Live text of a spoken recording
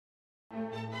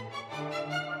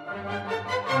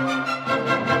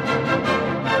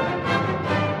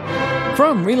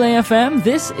From Relay FM,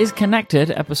 this is Connected,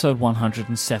 episode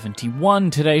 171.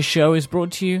 Today's show is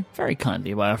brought to you very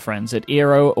kindly by our friends at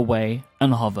Eero, Away,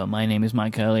 and Hover. My name is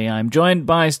Mike Hurley. I'm joined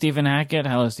by Stephen Hackett.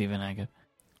 Hello, Stephen Hackett.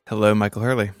 Hello, Michael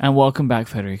Hurley. And welcome back,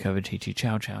 Federico Viticci.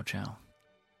 Ciao, ciao, ciao.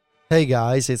 Hey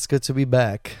guys, it's good to be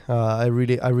back. I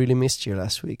really missed you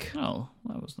last week. Oh,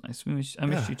 that was nice. I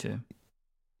missed you too.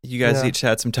 You guys each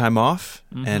had some time off,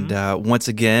 and once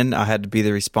again, I had to be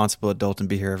the responsible adult and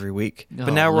be here every week.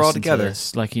 But now we're all together.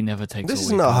 This, like he never takes. This a is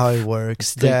week not off. how it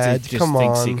works, He Dad. just Come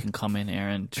thinks on. he can come in here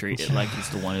and treat it like he's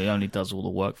the one who only does all the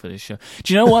work for this show.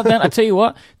 Do you know what? Then I tell you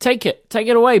what, take it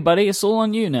away, buddy. It's all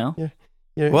on you now.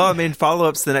 Well, I mean,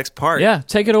 follow-up's the next part. Yeah,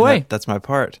 take it away. That's my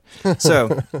part.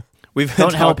 So we've been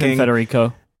Don't help him,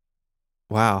 Federico.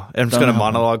 Wow, I'm just going to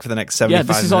monologue for the next 75 minutes.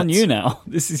 Yeah, this is on you now.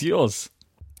 This is yours.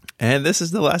 And this is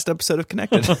the last episode of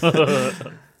Connected.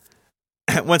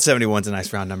 171 is a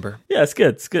nice round number. Yeah, it's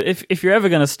good. It's good. If you're ever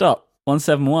going to stop,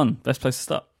 171, best place to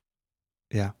stop.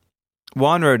 Yeah.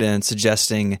 Juan wrote in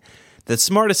suggesting that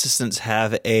smart assistants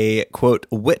have a, quote,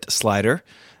 wit slider,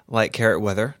 like Carrot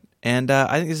Weather. And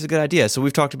I think this is a good idea. So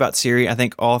we've talked about Siri. I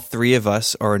think all three of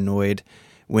us are annoyed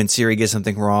when Siri gets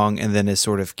something wrong and then is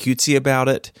sort of cutesy about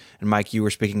it. And Mike, you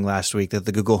were speaking last week that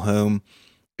the Google Home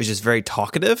is just very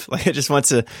talkative. Like it just wants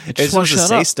to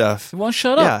say stuff. It won't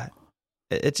shut up.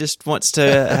 Yeah. It just wants to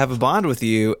have a bond with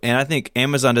you. And I think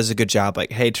Amazon does a good job.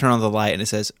 Like, hey, turn on the light. And it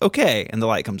says, okay. And the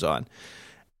light comes on.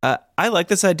 I like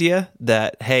this idea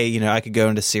that, hey, I could go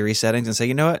into Siri settings and say,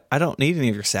 you know what? I don't need any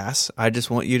of your sass. I just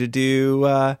want you to do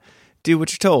what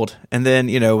you're told. And then,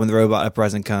 when the robot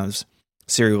uprising comes,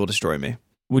 Siri will destroy me.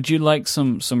 Would you like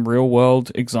some real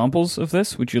world examples of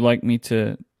this? Would you like me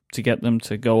to get them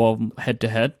to go on head to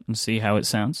head and see how it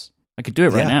sounds? I could do it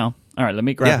right now. All right, let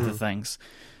me grab the things.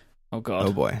 Oh God.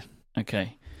 Oh boy.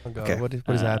 Okay. Oh God, okay. What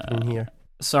is happening here?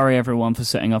 Sorry everyone for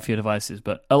setting off your devices,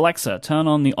 but Alexa, turn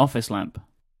on the office lamp.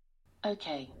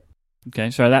 Okay.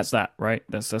 Okay, so that's that, right?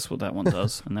 That's what that one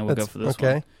does, and then we'll go for this one.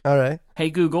 Okay, all right. Hey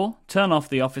Google, turn off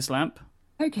the office lamp.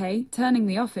 Okay, turning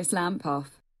the office lamp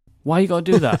off. Why you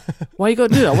gotta do that? Why you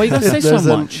gotta do that? Why you gotta say so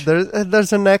much?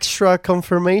 There's an extra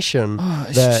confirmation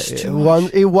It's that just too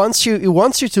much. it wants you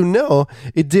to know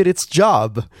it did its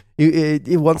job.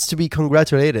 It wants to be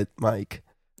congratulated, Mike.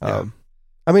 Yeah.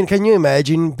 I mean, can you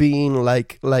imagine being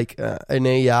like an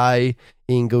AI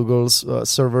in Google's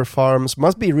server farms?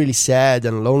 Must be really sad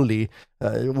and lonely.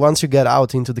 Once you get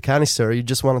out into the canister, you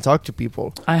just want to talk to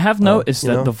people. I have noticed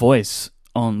that the voice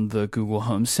on the Google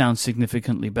Home sounds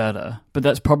significantly better, but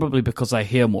that's probably because I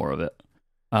hear more of it.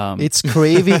 It's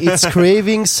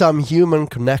craving some human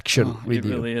connection with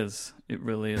you. It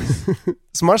really is.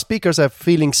 Smart speakers have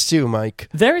feelings too, Mike.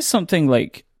 There is something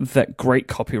like that great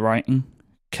copywriting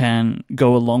can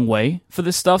go a long way for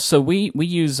this stuff. So we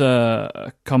use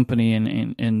a company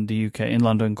in the UK, in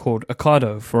London, called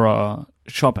Ocado for our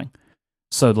shopping.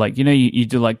 So like, you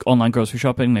do like online grocery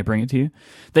shopping, they bring it to you.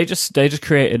 They just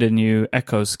created a new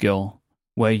Echo skill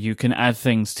where you can add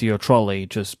things to your trolley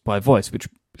just by voice, which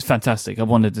is fantastic. I've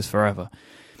wanted this forever.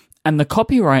 And the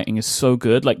copywriting is so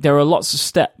good. Like there are lots of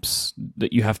steps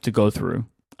that you have to go through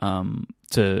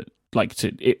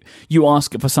you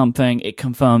ask it for something, it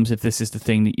confirms if this is the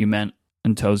thing that you meant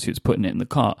and tells you it's putting it in the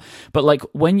cart. But like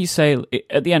when you say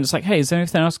at the end, it's like, hey, is there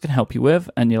anything else I can help you with?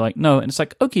 And you're like, no. And it's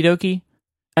like, okie dokie.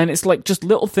 And it's like just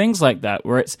little things like that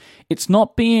where it's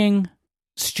not being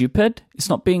stupid, it's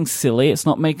not being silly, it's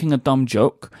not making a dumb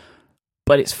joke,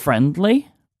 but it's friendly.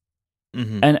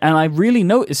 Mm-hmm. And I really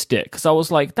noticed it because I was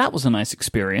like, that was a nice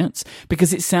experience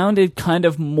because it sounded kind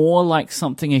of more like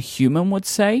something a human would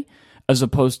say as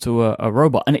opposed to a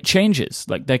robot. And it changes.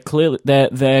 Like their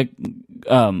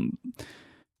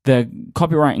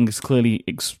copywriting is clearly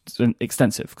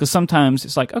extensive because sometimes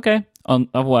it's like, okay,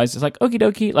 otherwise it's like, okie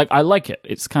dokie. Like I like it.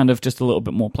 It's kind of just a little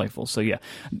bit more playful. So yeah,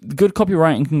 good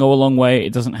copywriting can go a long way.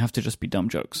 It doesn't have to just be dumb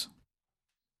jokes.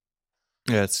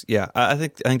 Yeah, I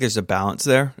think there's a balance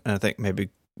there, and I think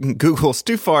maybe Google's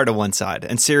too far to one side,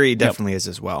 and Siri definitely is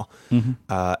as well. Mm-hmm.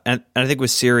 And I think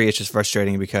with Siri, it's just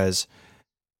frustrating because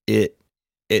it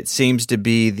seems to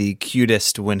be the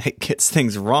cutest when it gets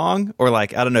things wrong, or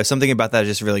like I don't know, something about that is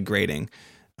just really grating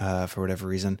for whatever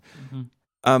reason.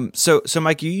 Mm-hmm. So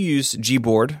Mike, you use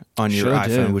Gboard on your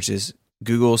iPhone, which is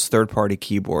Google's third-party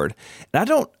keyboard, and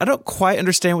I don't quite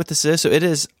understand what this is. So it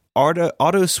is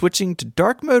auto switching to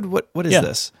dark mode. What is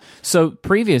this? So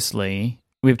previously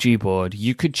with Gboard,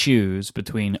 you could choose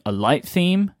between a light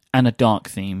theme and a dark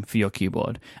theme for your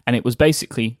keyboard, and it was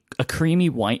basically a creamy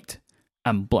white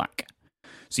and black.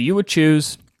 So you would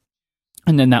choose,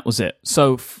 and then that was it.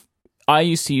 So I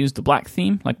used to use the black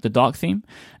theme, like the dark theme,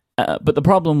 But the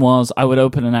problem was I would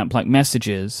open an app like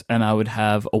Messages and I would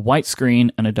have a white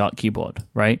screen and a dark keyboard,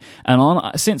 right?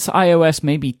 And since iOS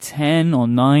maybe 10 or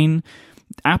 9,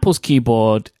 Apple's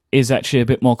keyboard is actually a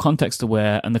bit more context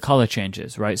aware and the color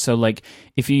changes, right? So like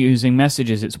if you're using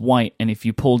Messages, it's white, and if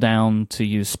you pull down to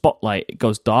use Spotlight, it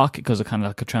goes dark. It goes a kind of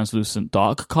like a translucent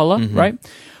dark color, right?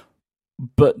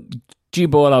 But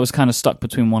Gboard, I was kind of stuck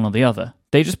between one or the other.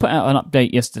 They just put out an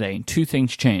update yesterday and 2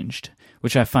 things changed,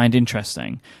 which I find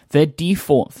interesting. Their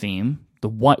default theme, the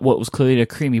white, what was clearly a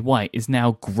creamy white, is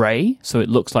now gray, so it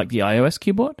looks like the iOS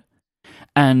keyboard.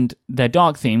 And their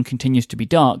dark theme continues to be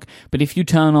dark, but if you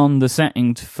turn on the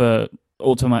setting for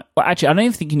automatic... Well, actually, I don't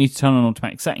even think you need to turn on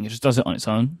automatic setting. It just does it on its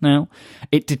own now.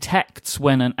 It detects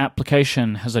when an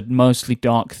application has a mostly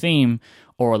dark theme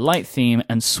or a light theme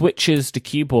and switches the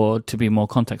keyboard to be more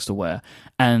context aware.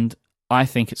 And I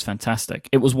think it's fantastic.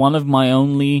 It was one of my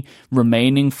only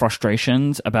remaining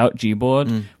frustrations about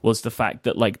Gboard was the fact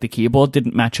that like the keyboard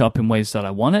didn't match up in ways that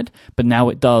I wanted, but now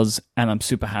it does, and I'm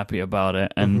super happy about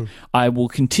it. And I will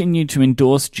continue to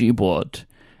endorse Gboard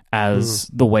as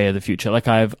the way of the future. Like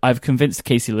I've convinced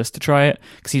Casey List to try it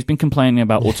because he's been complaining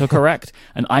about autocorrect,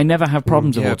 and I never have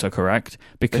problems with autocorrect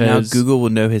because but now Google will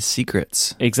know his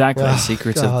secrets. Exactly, the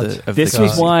secrets of this the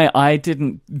was why I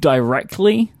didn't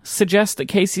directly suggest that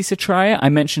Casey should try it. I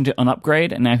mentioned it on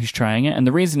Upgrade, and now he's trying it. And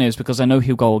the reason is because I know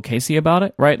he'll go with Casey about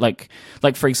it, right? Like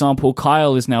for example,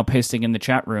 Kyle is now pasting in the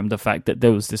chat room the fact that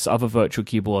there was this other virtual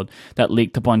keyboard that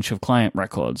leaked a bunch of client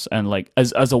records, and like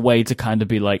as a way to kind of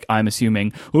be like, I'm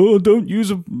assuming, oh, don't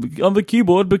use other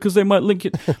keyboard because they might link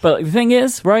it. But the thing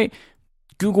is, right,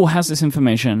 Google has this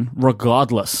information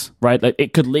regardless, right? Like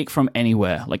it could leak from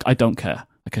anywhere. Like I don't care.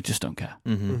 Like I just don't care.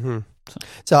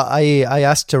 So I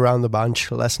asked around a bunch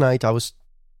last night. I was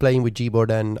playing with Gboard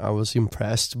and I was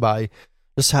impressed by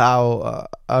just how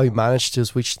I managed to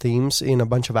switch themes in a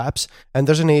bunch of apps. And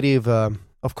there's a native...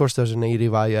 Of course, there's a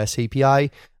native iOS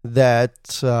API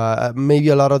that maybe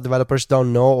a lot of developers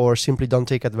don't know or simply don't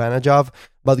take advantage of,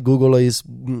 but Google is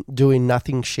doing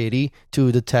nothing shady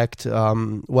to detect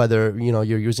whether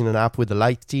you're using an app with a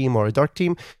light theme or a dark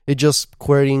theme. It's just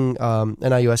querying an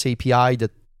iOS API that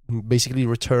basically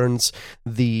returns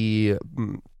the...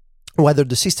 whether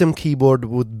the system keyboard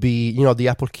would be, the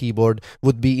Apple keyboard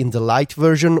would be in the light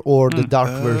version or the dark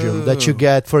version that you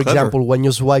get, for example, when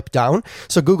you swipe down.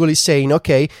 So Google is saying,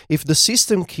 okay, if the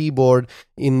system keyboard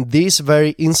in this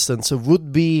very instance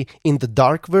would be in the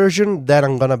dark version, then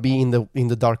I'm going to be in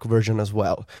the dark version as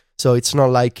well. So it's not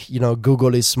like,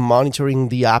 Google is monitoring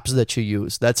the apps that you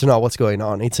use. That's not what's going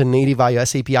on. It's a native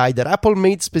iOS API that Apple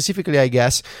made specifically, I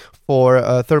guess, for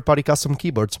third-party custom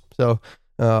keyboards. So...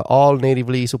 all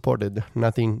natively supported.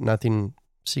 Nothing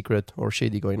secret or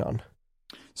shady going on.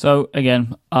 So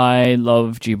again, I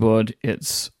love Gboard.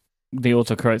 The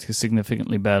autocorrect is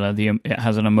significantly better. It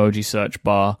has an emoji search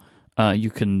bar. You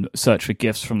can search for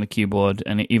GIFs from the keyboard,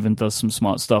 and it even does some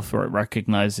smart stuff where it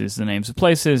recognizes the names of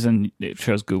places and it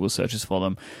shows Google searches for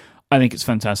them. I think it's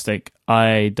fantastic.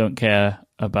 I don't care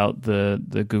about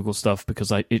the Google stuff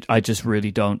because I just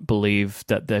really don't believe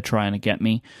that they're trying to get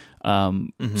me.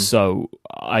 So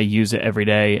I use it every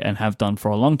day and have done for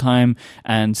a long time.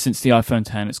 And since the iPhone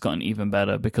 10, it's gotten even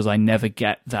better because I never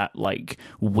get that like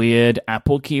weird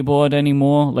Apple keyboard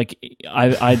anymore. Like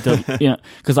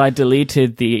because I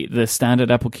deleted the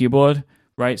standard Apple keyboard.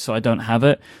 Right, so I don't have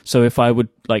it. So if I would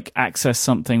like access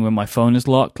something when my phone is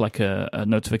locked, like a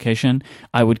notification,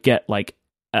 I would get like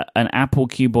an Apple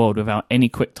keyboard without any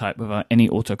QuickType, without any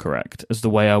autocorrect, as the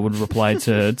way I would reply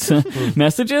to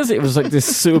messages. It was like this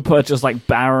super just like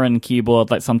barren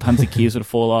keyboard. Like sometimes the keys would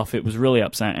fall off. It was really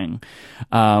upsetting.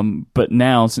 But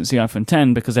now since the iPhone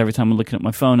 10, because every time I'm looking at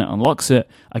my phone, it unlocks it.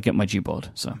 I get my Gboard,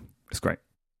 so it's great.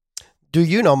 Do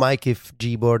you know, Mike, if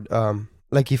Gboard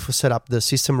like if you set up the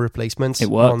system replacements, it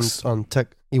works on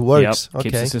tech, it works. Yep, okay.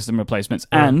 Keeps the system replacements,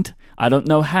 and I don't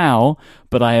know how,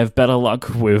 but I have better luck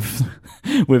with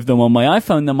them on my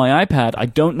iPhone than my iPad. I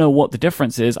don't know what the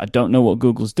difference is. I don't know what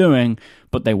Google's doing,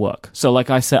 but they work. So like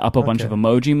I set up a bunch of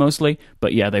emoji mostly,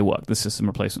 but yeah, they work. The system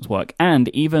replacements work, and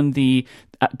even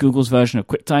Google's version of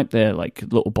QuickType, their like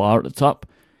little bar at the top,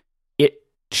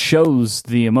 shows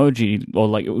the emoji, or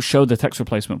like it will show the text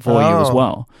replacement for you as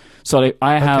well. So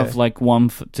I have like one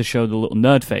to show the little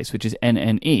nerd face, which is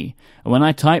NNE. And when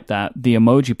I type that, the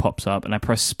emoji pops up and I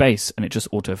press space and it just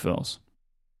autofills.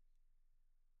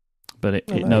 But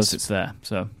it knows it's there.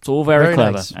 So it's all very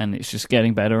clever, nice. And it's just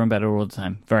getting better and better all the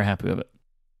time. Very happy with it.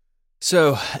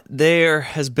 So there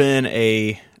has been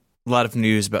a lot of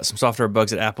news about some software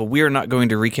bugs at Apple. We are not going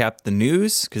to recap the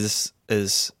news because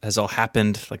this has all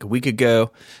happened like a week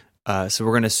ago. So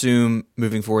we're going to assume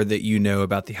moving forward that you know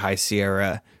about the High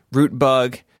Sierra root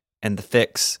bug and the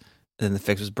fix. And then the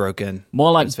fix was broken.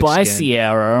 More like by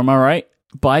Sierra, am I right?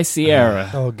 By Sierra.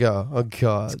 Oh god.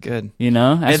 That's good. You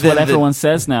know, that's what everyone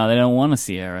says now. They don't want a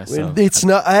Sierra. So. It's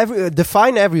not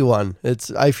define everyone.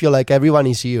 I feel like everyone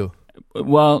is you.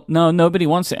 Well, no, nobody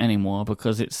wants it anymore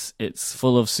because it's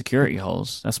full of security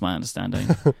holes. That's my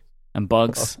understanding, and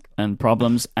bugs and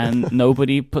problems, and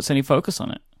nobody puts any focus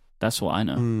on it. That's what I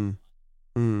know.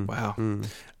 Wow.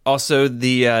 Also,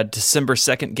 the December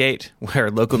 2nd gate,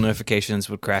 where local notifications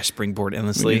would crash Springboard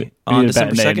endlessly on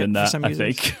December 2nd for some users.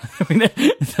 I think. I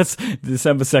mean, that's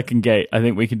December 2nd gate. I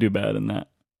think we can do better than that.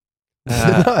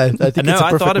 I think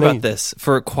I thought about this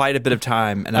for quite a bit of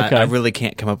time, and I really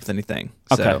can't come up with anything.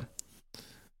 So, okay.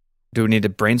 Do we need to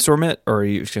brainstorm it, or are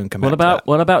you just going to come back to that?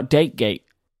 What about date gate?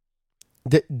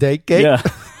 Date gate? Yeah.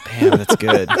 Damn, that's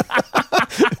good.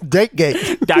 Date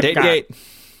gate. Date gate.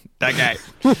 That guy.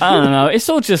 I don't know. It's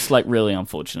all just like really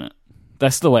unfortunate.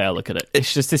 That's the way I look at it.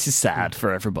 It's just this is sad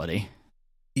for everybody.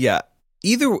 Yeah.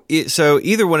 Either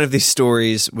one of these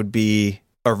stories would be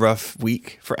a rough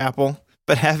week for Apple,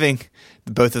 but having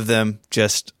both of them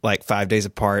just like 5 days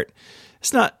apart,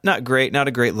 it's not great. Not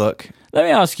a great look. Let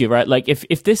me ask you, right? Like,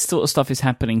 if this sort of stuff is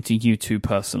happening to you two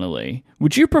personally,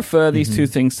 would you prefer these two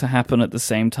things to happen at the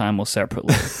same time or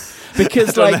separately?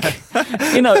 Because, like,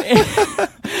 you know,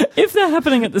 if they're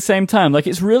happening at the same time, like,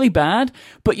 it's really bad,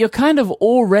 but you're kind of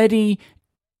already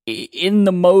in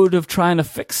the mode of trying to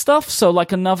fix stuff. So,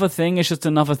 like, another thing is just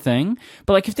another thing.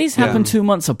 But, like, if these happen 2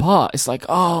 months apart, it's like,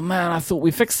 oh, man, I thought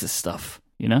we fixed this stuff.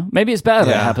 You know? Maybe it's better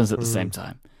that it happens at the same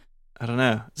time. I don't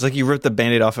know. It's like you rip the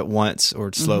Band-Aid off at once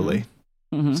or slowly.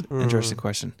 It's an interesting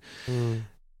question.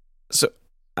 So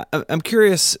I'm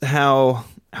curious how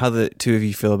the two of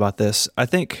you feel about this. I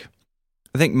think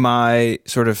my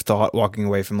sort of thought walking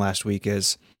away from last week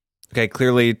is, okay,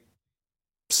 clearly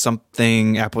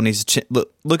something Apple needs to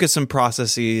look at some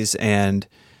processes and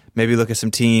maybe look at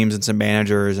some teams and some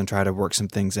managers and try to work some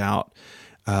things out.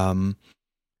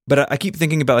 But I keep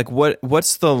thinking about like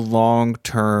what's the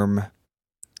long-term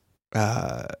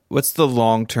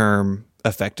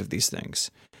effect of these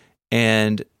things?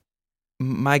 And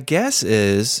my guess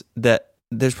is that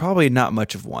there's probably not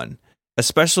much of one,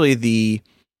 especially the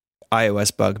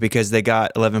iOS bug, because they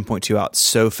got 11.2 out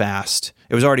so fast.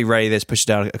 It was already ready. They just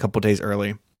pushed it out a couple of days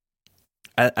early.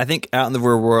 I think out in the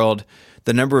real world,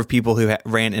 the number of people who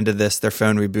ran into this, their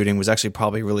phone rebooting, was actually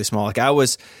probably really small. Like, I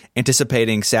was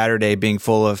anticipating Saturday being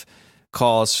full of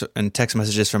calls and text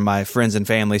messages from my friends and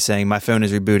family saying, my phone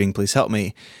is rebooting, please help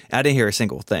me. I didn't hear a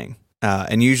single thing.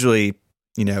 And usually,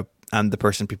 you know, I'm the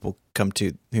person people come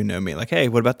to who know me, like, hey,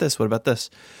 what about this? What about this?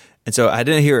 And so I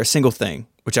didn't hear a single thing,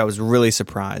 which I was really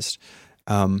surprised.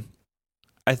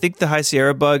 I think the High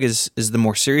Sierra bug is the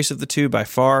more serious of the two by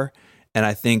far. And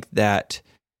I think that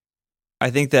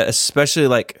especially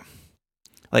like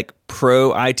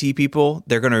pro IT people,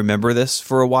 they're going to remember this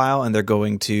for a while, and they're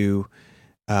going to,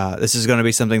 this is going to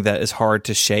be something that is hard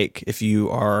to shake if you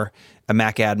are a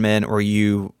Mac admin, or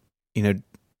you know,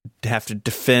 have to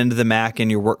defend the Mac in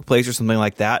your workplace or something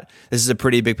like that. This is a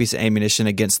pretty big piece of ammunition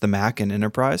against the Mac and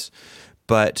enterprise.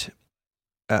 But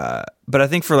I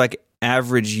think for like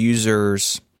average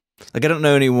users, like I don't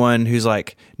know anyone who's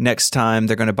like, next time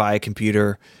they're going to buy a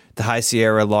computer, the High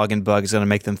Sierra login bug is going to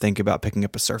make them think about picking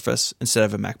up a Surface instead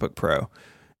of a MacBook Pro.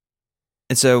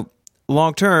 And so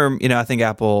long term, you know, I think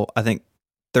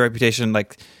the reputation,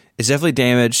 like, is definitely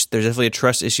damaged. There's definitely a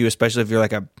trust issue, especially if you're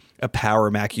like a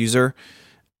power Mac user.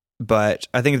 But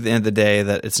I think at the end of the day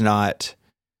that it's not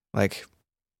like,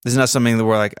 this is not something that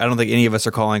we're like, I don't think any of us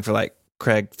are calling for like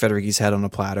Craig Federighi's head on a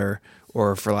platter,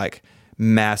 or for like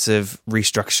massive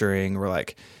restructuring, or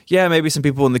like, yeah, maybe some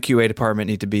people in the QA department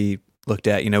need to be looked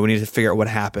at. You know, we need to figure out what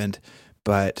happened.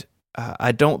 But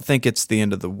I don't think it's the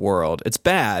end of the world. It's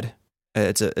bad.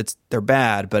 They're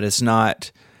bad, but it's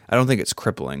not. I don't think it's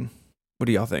crippling. What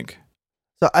do y'all think?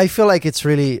 So I feel like it's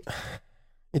really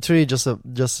just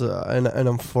an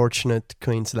unfortunate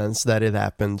coincidence that it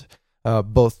happened.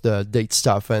 Both the date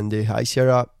stuff and the High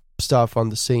Sierra stuff on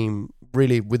the same,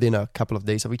 really within a couple of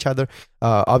days of each other.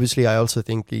 Obviously, I also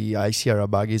think the High Sierra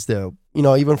bug is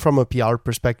even from a PR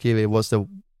perspective, it was the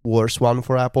worst one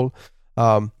for Apple.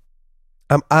 I'm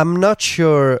not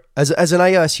sure, as an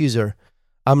iOS user,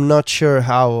 I'm not sure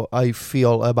how I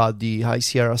feel about the High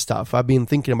Sierra stuff. I've been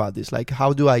thinking about this, like,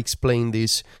 how do I explain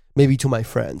this maybe to my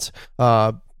friends?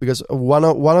 because one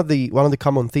of the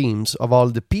common themes of all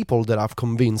the people that I've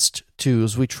convinced to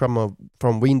switch from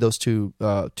Windows to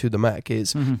the Mac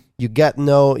is you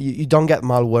don't get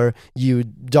malware, you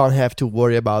don't have to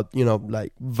worry about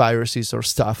like viruses or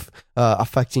stuff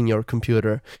affecting your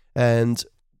computer, and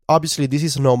obviously this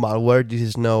is no malware, this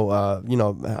is no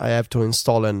I have to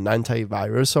install an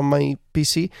antivirus on my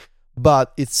PC,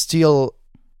 but it's still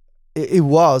it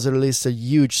was at least a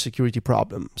huge security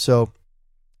problem. So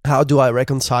how do I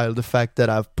reconcile the fact that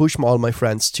I've pushed all my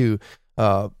friends to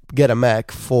get a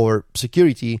Mac for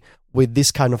security with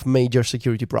this kind of major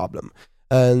security problem?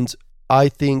 And I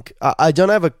think I don't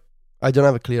have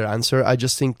a clear answer. I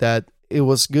just think that it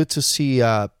was good to see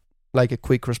like a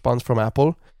quick response from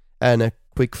Apple and a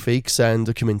quick fix and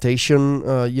documentation,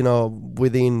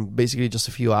 within basically just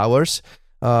a few hours.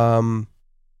 But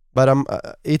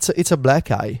it's a black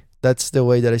eye. That's the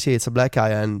way that I see it. It's a black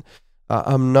eye, and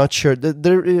I'm not sure that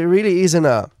there really isn't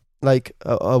a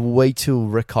way to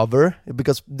recover,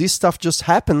 because this stuff just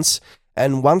happens,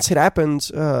 and once it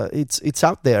happens, it's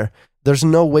out there. There's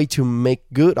no way to make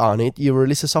good on it. You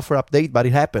release a software update, but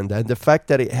it happened, and the fact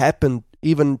that it happened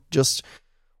even just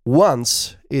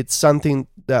once, it's something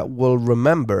that we'll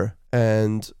remember.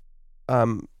 And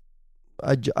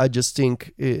I just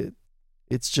think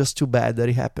it's just too bad that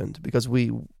it happened, because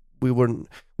we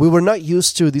were not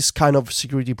used to this kind of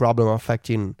security problem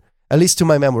affecting, at least to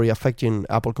my memory, affecting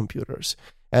Apple computers.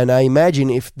 And I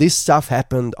imagine if this stuff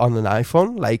happened on an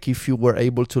iPhone, like if you were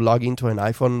able to log into an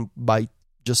iPhone by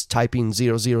just typing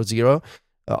 000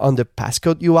 on the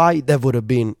passcode UI, that would have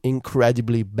been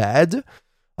incredibly bad.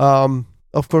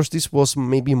 Of course, this was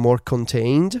maybe more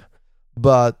contained,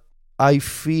 but I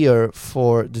fear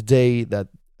for the day that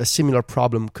a similar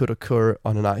problem could occur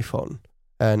on an iPhone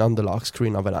and on the lock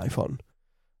screen of an iPhone.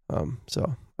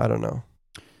 So I don't know.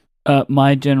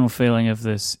 My general feeling of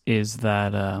this is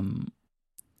that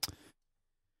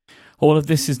all of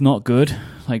this is not good.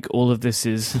 Like, all of this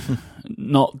is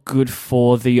not good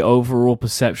for the overall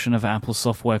perception of Apple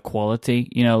software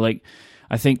quality. Like,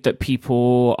 I think that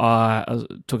people are,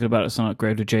 talking about it on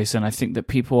Upgrade with Jason, I think that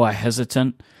people are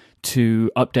hesitant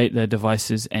to update their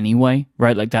devices anyway,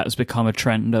 right? Like, that has become a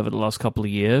trend over the last couple of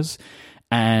years.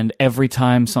 And every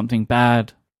time something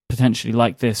bad, potentially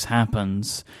like this,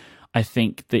 happens, I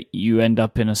think that you end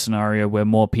up in a scenario where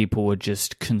more people are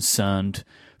just concerned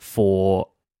for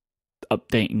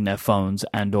updating their phones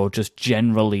and or just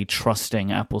generally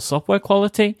trusting Apple software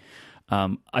quality.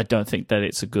 I don't think that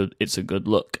it's a good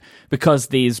look, because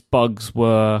these bugs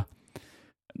were,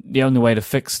 the only way to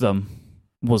fix them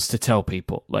was to tell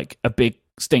people. Like, a big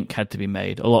stink had to be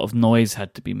made, a lot of noise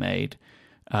had to be made,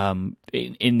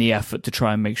 in the effort to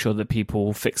try and make sure that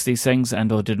people fix these things and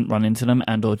or didn't run into them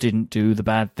and or didn't do the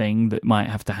bad thing that might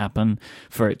have to happen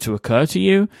for it to occur to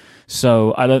you.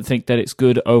 So I don't think that it's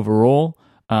good overall.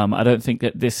 I don't think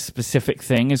that this specific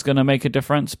thing is going to make a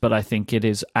difference, but I think it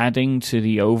is adding to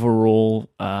the overall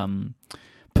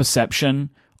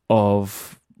perception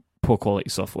of poor quality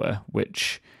software,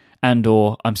 and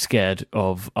or I'm scared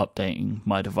of updating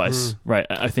my device, right?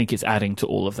 I think it's adding to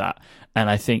all of that. And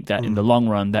I think that in the long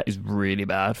run, that is really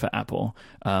bad for Apple,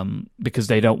 because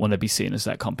they don't want to be seen as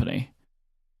that company.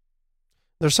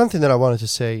 There's something that I wanted to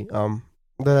say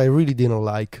that I really didn't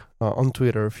like on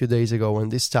Twitter a few days ago when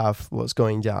this stuff was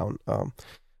going down. The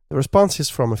responses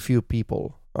from a few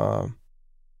people,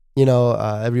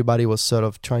 everybody was sort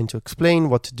of trying to explain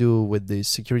what to do with this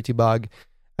security bug.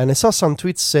 And I saw some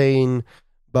tweets saying,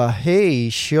 but hey,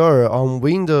 sure, on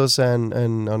Windows and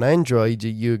on Android,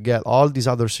 you get all these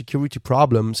other security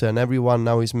problems, and everyone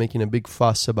now is making a big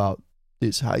fuss about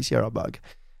this High Sierra bug.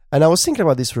 And I was thinking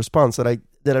about this response that I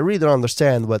really don't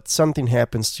understand. When something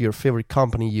happens to your favorite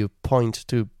company, you point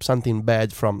to something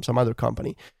bad from some other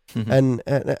company, and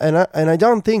I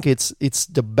don't think it's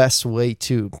the best way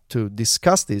to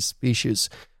discuss these issues.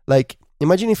 Like,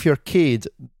 imagine if you're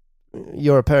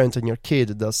a parent and your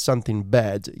kid does something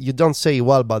bad. You don't say,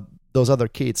 well, but those other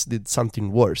kids did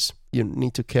something worse. You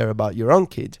need to care about your own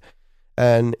kid.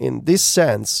 And in this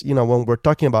sense, when we're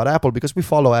talking about Apple, because we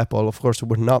follow Apple, of course,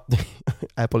 we're not,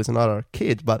 Apple is not our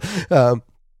kid, but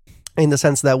in the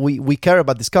sense that we care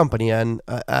about this company, and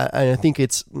I think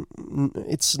it's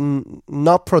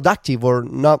not productive or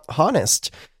not honest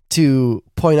to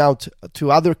point out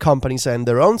to other companies and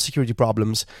their own security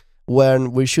problems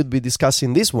when we should be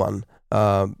discussing this one,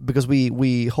 because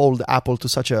we hold Apple to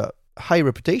such a high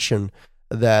reputation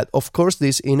that, of course,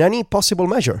 this in any possible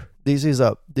measure, this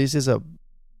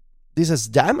has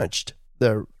damaged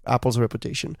their Apple's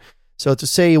reputation. So to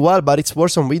say, well, but it's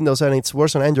worse on Windows and it's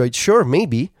worse on Android, sure,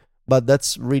 maybe, but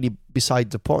that's really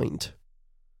beside the point.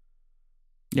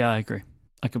 Yeah, I agree.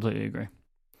 I completely agree.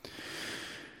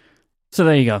 So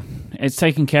there you go. It's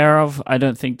taken care of. I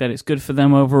don't think that it's good for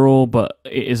them overall, but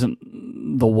it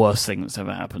isn't the worst thing that's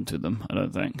ever happened to them, I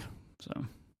don't think.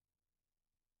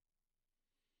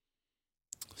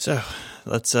 So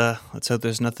let's hope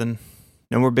there's no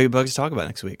more big bugs to talk about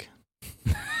next week.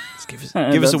 Give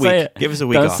us a week. Give us a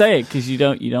week Don't off. say it because you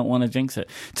don't want to jinx it.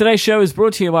 Today's show is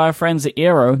brought to you by our friends at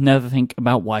Eero. Never think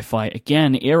about Wi-Fi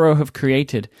again. Eero have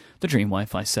created the dream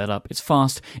Wi-Fi setup. It's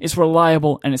fast, it's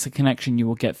reliable, and it's a connection you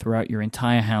will get throughout your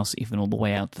entire house, even all the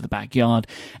way out to the backyard.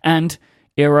 And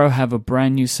Eero have a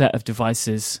brand new set of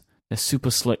devices. They're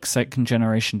super slick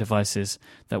second-generation devices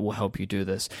that will help you do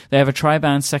this. They have a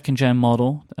tri-band second-gen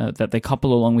model that they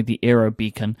couple along with the Eero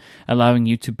beacon, allowing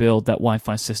you to build that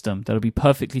Wi-Fi system that'll be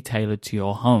perfectly tailored to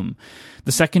your home.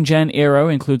 The second-gen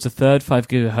Eero includes a third 5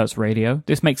 GHz radio.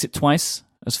 This makes it twice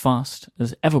as fast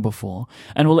as ever before,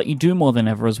 and will let you do more than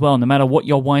ever as well. No matter what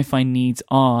your Wi-Fi needs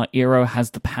are, Eero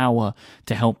has the power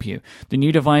to help you. The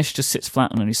new device just sits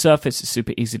flat on any surface. It's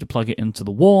super easy to plug it into the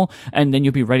wall, and then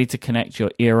you'll be ready to connect your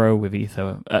Eero with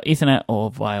Ethernet or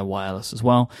via wireless as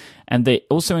well. And it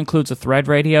also includes a thread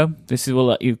radio. This will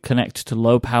let you connect to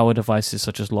low-power devices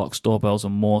such as locks, doorbells,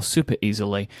 and more super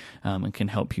easily, and can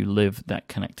help you live that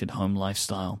connected home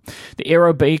lifestyle. The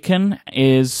Eero beacon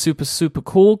is super, super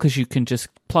cool because you can just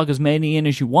plug as many in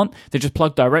as you want. They just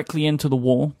plug directly into the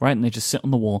wall, right? And they just sit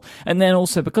on the wall. And then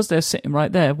also, because they're sitting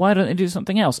right there, why don't they do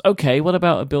something else? Okay, what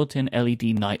about a built-in LED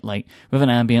night light with an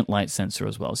ambient light sensor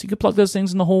as well? So you could plug those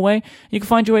things in the hallway. You can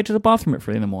find your way to the bathroom at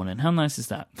 3 in the morning. How nice is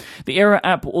that? The Eero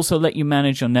app will also let you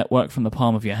manage your network from the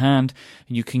palm of your hand.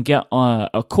 You can get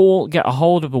a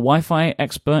hold of a Wi-Fi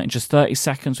expert in just 30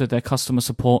 seconds with their customer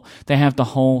support. They have the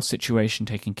whole situation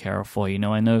taken care of for you.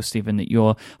 Now, I know, Stephen, that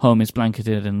your home is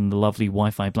blanketed in the lovely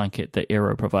Wi-Fi blanket that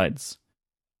Eero provides.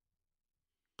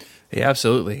 Yeah,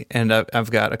 absolutely. And I've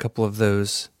got a couple of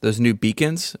those new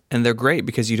beacons, and they're great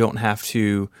because you don't have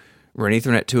to run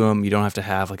Ethernet to them. You don't have to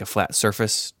have like a flat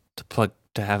surface to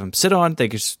have them sit on.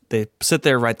 They sit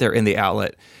there right there in the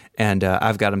outlet, and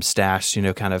I've got them stashed,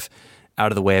 kind of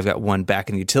out of the way. I've got one back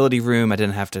in the utility room. I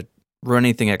didn't have to run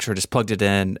anything extra. Just plugged it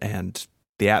in, and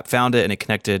the app found it and it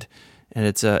connected, and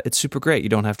it's super great. You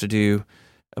don't have to do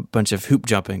a bunch of hoop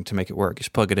jumping to make it work.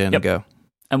 Just plug it in and go.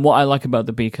 And what I like about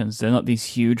the beacons, they're not these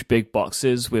huge big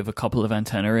boxes with a couple of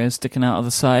antenna ears sticking out of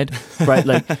the side, right?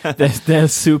 Like they're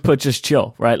super just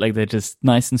chill, right? Like they're just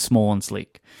nice and small and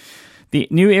sleek. The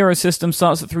new Eero system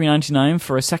starts at $399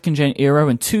 for a second-gen Eero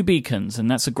and 2 beacons, and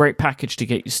that's a great package to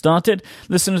get you started.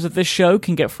 Listeners of this show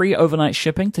can get free overnight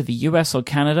shipping to the US or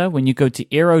Canada when you go to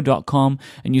Eero.com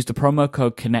and use the promo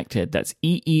code CONNECTED. That's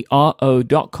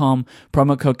EERO.com,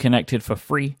 promo code CONNECTED for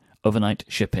free overnight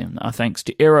shipping. Our thanks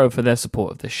to Eero for their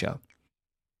support of this show.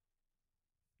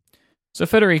 So,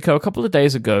 Federico, a couple of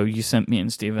days ago, you sent me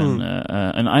and Stephen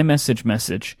an iMessage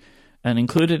message. And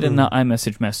included in that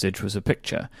iMessage message was a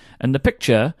picture. And the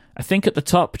picture, I think at the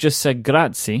top just said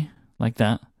grazie, like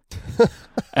that.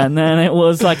 And then it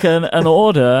was like an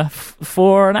order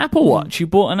for an Apple Watch. You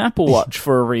bought an Apple Watch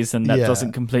for a reason that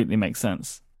doesn't completely make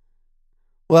sense.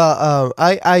 Well,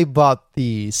 I bought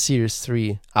the Series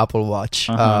 3 Apple Watch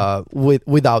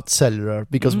without cellular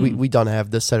because we don't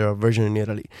have the cellular version in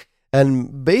Italy.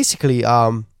 And basically,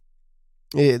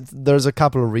 there's a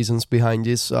couple of reasons behind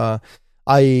this.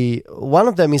 One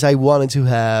of them is I wanted to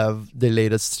have the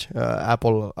latest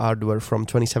Apple hardware from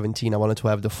 2017. I wanted to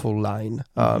have the full line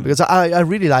because I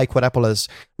really like what Apple has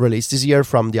released this year,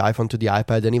 from the iPhone to the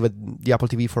iPad, and even the Apple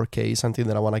TV 4K is something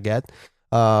that I want to get.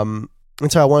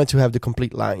 And so I wanted to have the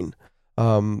complete line.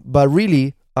 But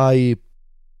really, I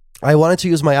wanted to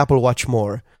use my Apple Watch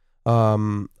more.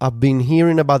 I've been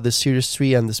hearing about the Series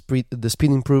 3 and the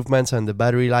speed improvements and the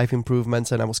battery life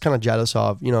improvements, and I was kind of jealous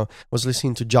of, I was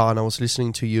listening to John, I was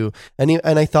listening to you, and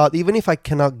I thought, even if I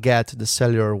cannot get the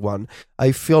cellular one,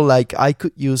 I feel like I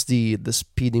could use the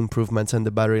speed improvements and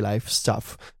the battery life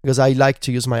stuff, because I like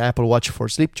to use my Apple Watch for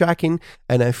sleep tracking,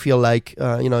 and I feel like,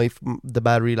 if the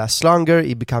battery lasts longer,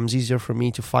 it becomes easier for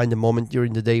me to find a moment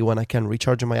during the day when I can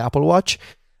recharge my Apple Watch.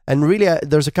 And really,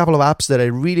 there's a couple of apps that I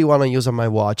really want to use on my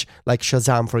watch, like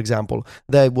Shazam, for example.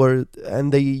 They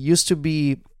used to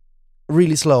be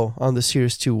really slow on the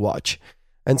Series 2 watch.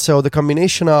 And so the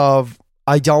combination of,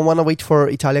 I don't want to wait for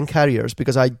Italian carriers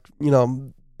because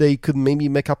they could maybe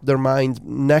make up their mind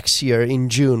next year in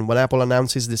June when Apple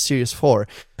announces the Series 4.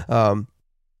 And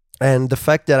the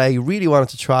fact that I really wanted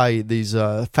to try these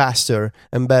faster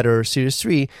and better Series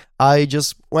 3, I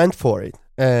just went for it.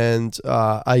 And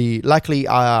I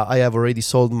have already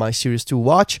sold my Series 2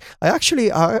 watch. I've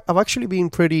actually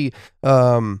been pretty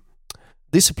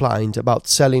disciplined about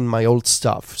selling my old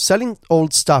stuff. Selling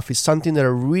old stuff is something that I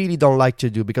really don't like to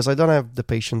do because I don't have the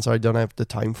patience or I don't have the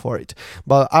time for it.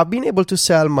 But I've been able to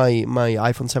sell my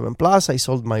iPhone 7 Plus. I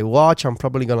sold my watch. I'm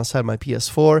probably going to sell my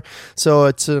PS4.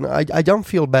 So I don't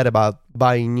feel bad about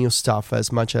buying new stuff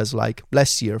as much as like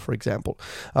last year, for example.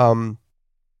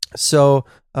 So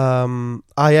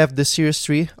I have the Series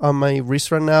 3 on my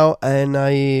wrist right now,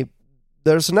 and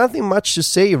there's nothing much to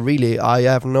say, really. I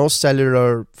have no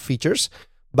cellular features,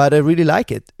 but I really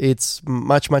like it. It's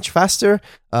much, much faster.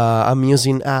 I'm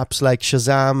using apps like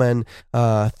Shazam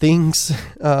and Things,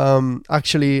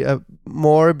 actually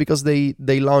more because they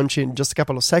launch in just a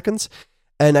couple of seconds.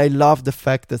 And I love the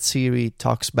fact that Siri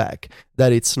talks back,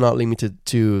 that it's not limited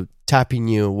to tapping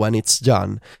you when it's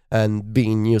done and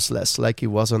being useless like it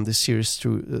was on the Series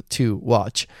 2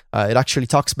 watch. It actually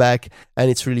talks back, and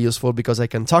it's really useful because I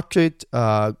can talk to it,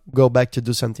 go back to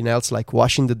do something else like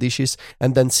washing the dishes,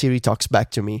 and then Siri talks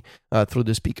back to me through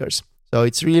the speakers. So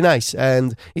it's really nice,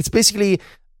 and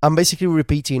I'm basically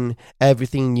repeating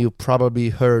everything you probably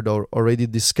heard or already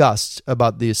discussed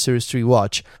about the Series 3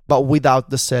 watch, but without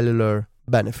the cellular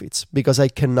benefits because I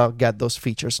cannot get those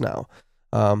features now.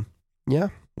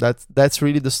 That's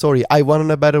really the story. I wanted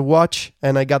a better watch,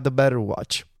 and I got the better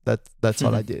watch. That's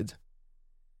all I did.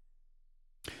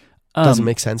 Doesn't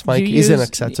make sense, Mike. Isn't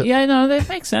accepted. Yeah, no, that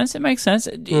makes sense. It makes sense.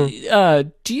 Do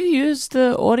you use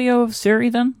the audio of Siri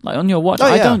then, like on your watch? Oh,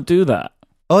 yeah. I don't do that.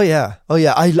 Oh yeah.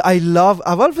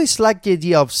 I've always liked the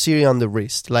idea of Siri on the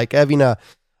wrist, like having a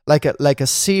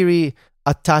Siri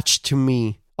attached to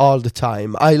me all the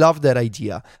time. I love that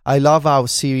idea. I love how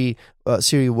Siri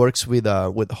works with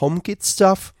HomeKit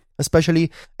stuff,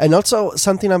 especially, and also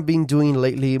something I've been doing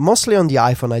lately, mostly on the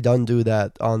iPhone. I don't do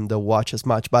that on the watch as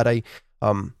much, but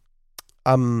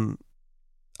I'm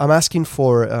asking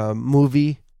for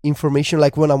movie information,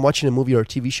 like when I'm watching a movie or a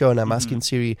TV show, and I'm asking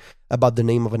Siri about the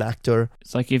name of an actor.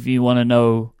 It's like if you want to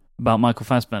know about Michael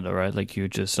Fassbender, right? Like you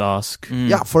just ask.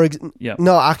 Yeah,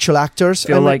 no actual actors.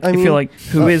 You're like,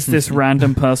 who is this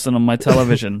random person on my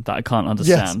television that I can't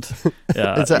understand?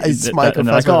 Yes. It's Michael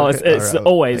Fassbender. It's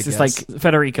always, it's like,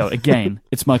 Federico, again,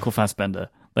 it's Michael Fassbender.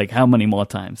 Like, how many more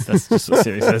times? That's just what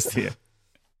Siri says to you.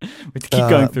 We have to keep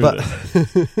going through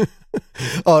this.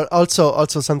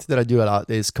 Also, something that I do a lot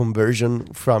is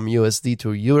conversion from USD to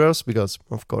euros, because,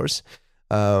 of course.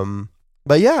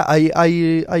 But yeah, I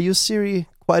use Siri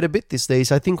quite a bit these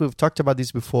days. I think we've talked about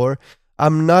this before.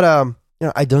 I'm not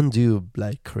I don't do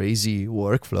like crazy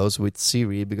workflows with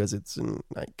Siri because it's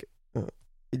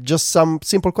just some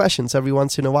simple questions every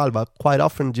once in a while, but quite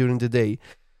often during the day.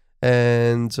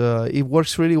 And it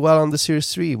works really well on the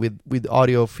Series 3 with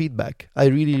audio feedback. I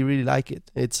really, really like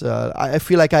it. It's I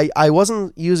feel like I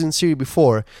wasn't using Siri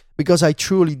before because I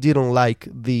truly didn't like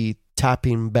the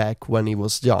tapping back when it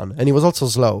was done, and it was also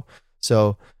slow.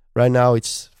 So right now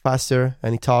it's faster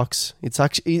and it talks. It's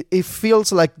actually it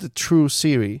feels like the true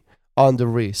Siri on the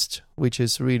wrist, which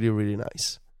is really, really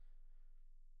nice.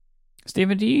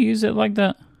 Steven, do you use it like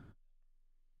that?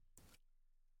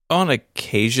 On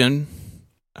occasion.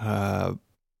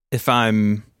 If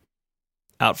I'm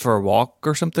out for a walk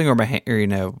or something, or my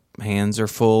hands are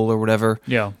full or whatever,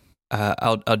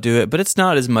 I'll do it. But it's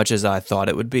not as much as I thought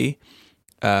it would be.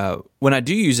 When I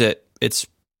do use it, it's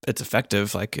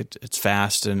effective. Like it's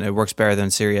fast and it works better than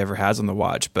Siri ever has on the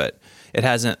watch. But it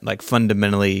hasn't like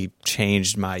fundamentally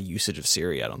changed my usage of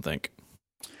Siri, I don't think.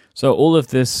 So all of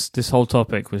this whole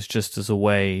topic was just as a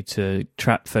way to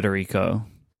trap Federico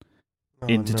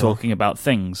into talking about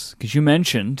things, because you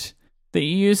mentioned that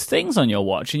you use things on your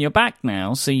watch and you're back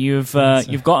now, so you've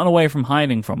gotten away from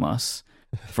hiding from us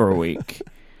for a week.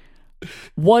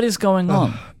 What is going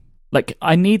on? Like,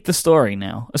 I need the story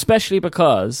now, especially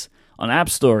because on App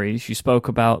Stories you spoke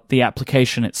about the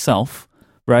application itself,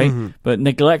 right? Mm-hmm. But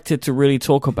neglected to really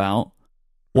talk about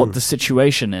what the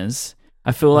situation is.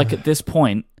 I feel like at this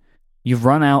point you've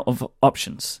run out of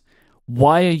options.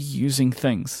 Why are you using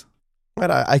things? But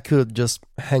I could just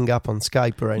hang up on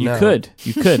Skype right now.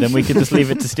 You could, and we could just leave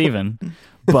it to Steven.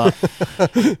 But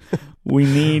we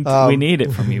need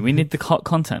it from you. We need the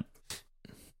content.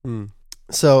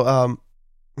 So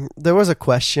there was a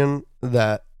question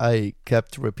that I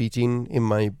kept repeating in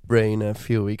my brain a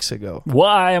few weeks ago.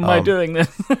 Why am I doing this?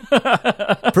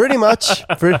 Pretty much.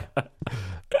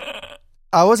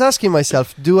 I was asking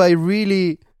myself, do I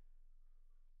really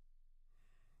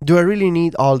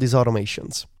need all these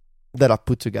automations that I've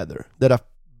put together, that I've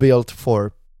built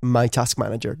for my task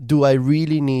manager? Do I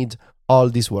really need all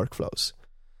these workflows?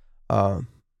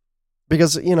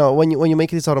 Because, when you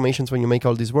make these automations, when you make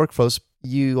all these workflows,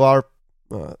 you are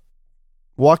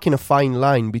walking a fine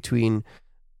line between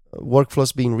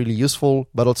workflows being really useful,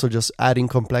 but also just adding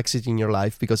complexity in your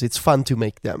life because it's fun to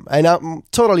make them. And I'm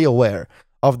totally aware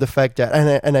of the fact that,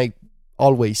 and I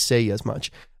always say as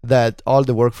much, that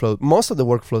most of the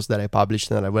workflows that I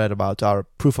published and that I read about are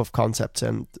proof of concepts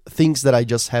and things that I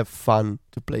just have fun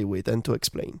to play with and to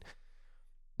explain.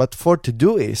 But for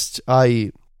Todoist,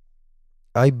 I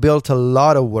built a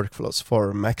lot of workflows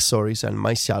for MacStories and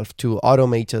myself to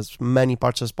automate as many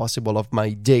parts as possible of my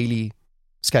daily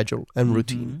schedule and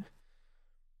routine.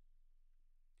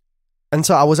 And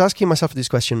so I was asking myself this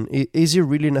question, is it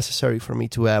really necessary for me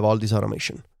to have all this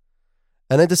automation?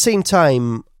 And at the same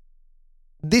time,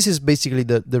 this is basically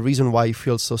the reason why it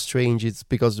feels so strange. It's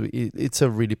because it's a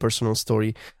really personal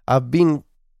story. I've been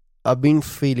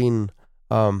feeling,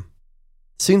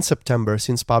 since September,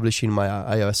 since publishing my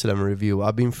iOS 11 review,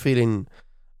 I've been feeling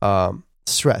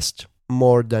stressed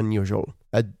more than usual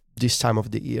at this time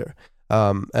of the year.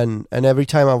 And every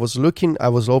time I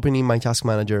was opening my task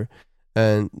manager,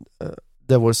 and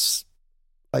there was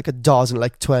like a dozen,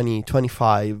 like 20,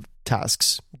 25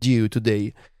 tasks due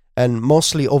today, and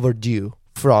mostly overdue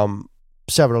from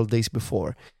several days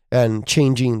before, and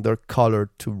changing their color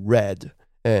to red,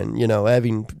 and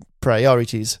having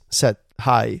priorities set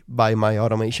high by my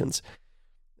automations.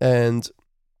 And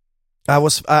I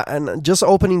was and just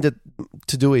opening the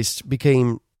Todoist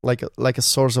became like a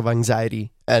source of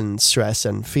anxiety and stress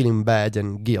and feeling bad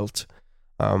and guilt,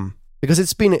 because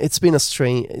it's been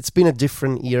a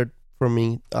different year for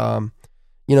me.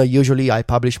 Usually I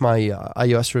publish my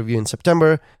iOS review in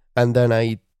September, and then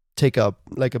I take a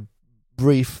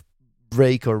brief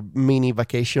break or mini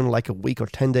vacation, like a week or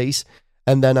 10 days,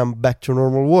 and then I'm back to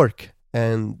normal work.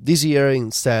 And this year,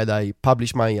 instead, I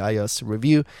published my iOS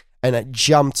review, and I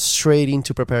jumped straight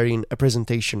into preparing a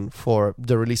presentation for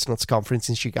the Release Notes conference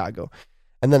in Chicago.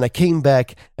 And then I came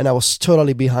back, and I was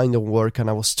totally behind on work, and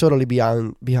I was totally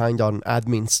behind on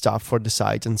admin stuff for the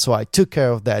site. And so I took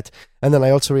care of that. And then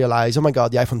I also realized, oh my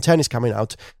God, the iPhone 10 is coming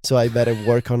out, so I better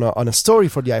work on a story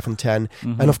for the iPhone 10.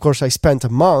 Mm-hmm. And of course, I spent a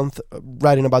month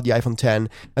writing about the iPhone 10.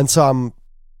 And so I'm,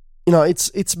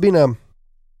 it's been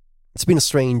a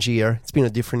strange year. It's been a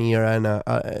different year, and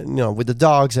with the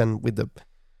dogs and with the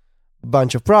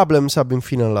bunch of problems, I've been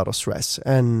feeling a lot of stress.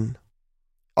 And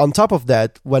on top of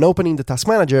that, when opening the task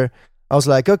manager, I was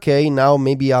like, okay, now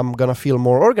maybe I'm gonna feel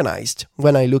more organized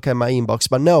when I look at my inbox.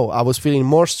 But no, I was feeling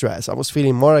more stress. I was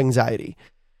feeling more anxiety.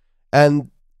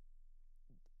 And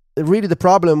really the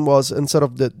problem was, and sort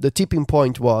of the tipping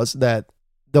point was, that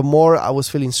the more I was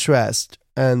feeling stressed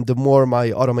and the more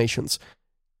my automations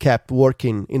kept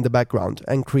working in the background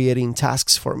and creating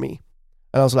tasks for me.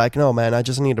 And I was like, no, man, I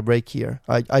just need a break here.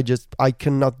 I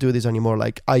cannot do this anymore.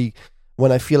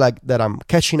 When I feel like that I'm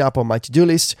catching up on my to-do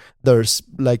list, there's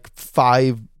like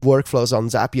 5 workflows on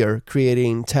Zapier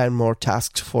creating 10 more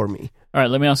tasks for me. All right,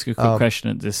 let me ask you a quick question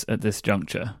at this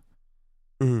juncture.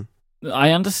 Mm-hmm.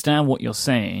 I understand what you're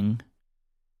saying,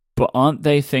 but aren't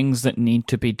they things that need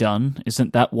to be done?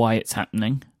 Isn't that why it's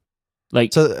happening?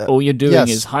 All you're doing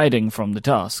is hiding from the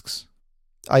tasks.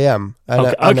 I am,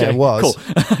 and I was.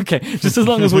 Cool. Okay, just as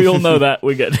long as we all know that,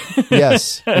 we're good.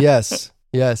 Yes,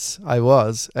 I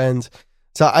was. And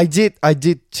so I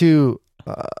did two,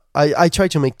 I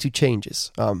tried to make 2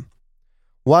 changes.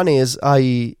 One is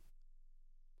I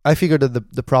figured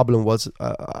that the problem was,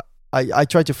 I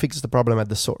tried to fix the problem at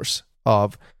the source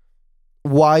of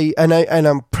why, and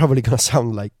I'm probably going to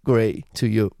sound like gray to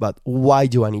you, but why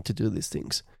do I need to do these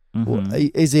things?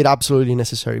 Mm-hmm. Is it absolutely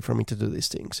necessary for me to do these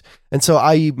things? And so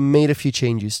I made a few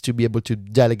changes to be able to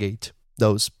delegate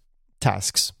those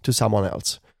tasks to someone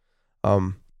else.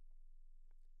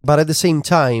 But at the same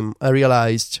time, I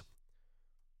realized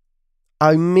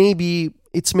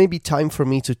it's maybe time for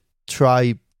me to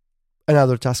try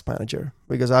another task manager,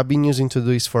 because I've been using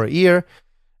Todoist for a year,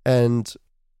 and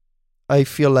I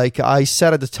feel like I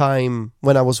said at the time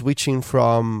when I was switching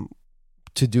from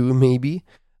To-Do maybe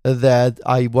that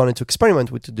I wanted to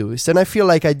experiment with Todoist, and I feel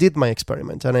like I did my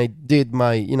experiment, and I did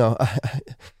my,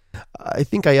 I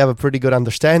think I have a pretty good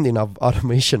understanding of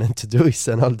automation and Todoist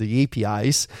and all the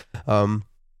APIs.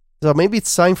 So maybe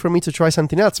it's time for me to try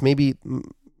something else. Maybe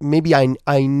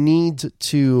I need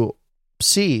to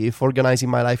see if organizing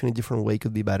my life in a different way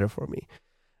could be better for me.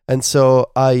 And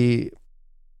so the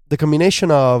combination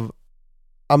of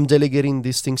I'm delegating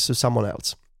these things to someone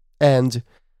else, and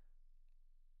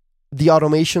the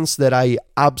automations that I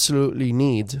absolutely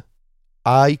need,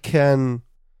 I can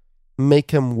make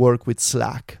them work with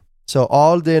Slack. So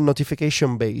all the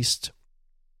notification-based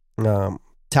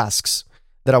tasks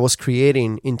that I was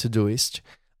creating in Todoist,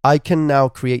 I can now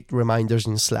create reminders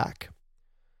in Slack.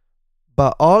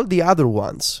 But all the other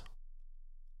ones,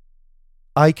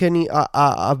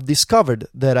 I've discovered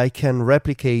that I can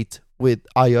replicate with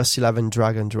iOS 11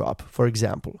 drag and drop, for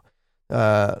example.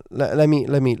 Let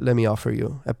me offer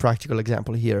you a practical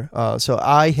example here. So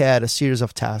I had a series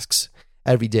of tasks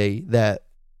every day that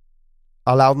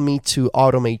allowed me to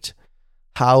automate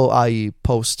how I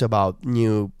post about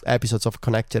new episodes of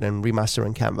Connected and Remaster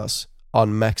and Canvas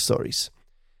on Mac Stories.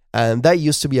 And that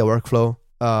used to be a workflow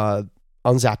on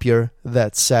Zapier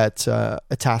that set a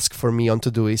task for me on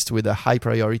Todoist with a high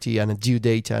priority and a due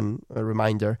date and a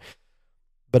reminder.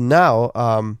 But now,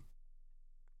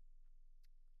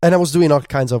 and I was doing all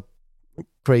kinds of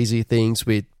crazy things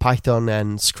with Python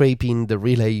and scraping the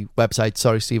Relay website.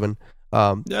 Sorry, Steven,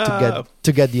 to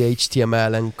get the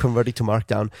HTML and convert it to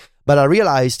Markdown. But I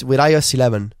realized with iOS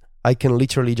 11, I can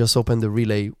literally just open the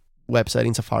Relay website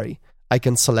in Safari. I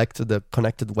can select the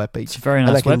connected web page. It's a very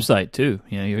nice website too.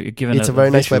 You know, you're given a very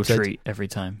nice website treat every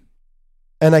time.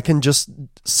 And I can just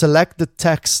select the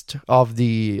text of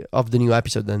the new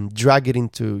episode and drag it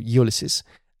into Ulysses.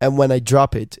 And when I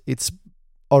drop it, it's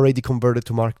already converted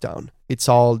to Markdown. It's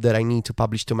all that I need to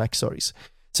publish to Mac Stories.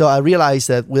 So I realized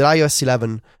that with iOS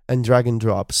 11 and drag and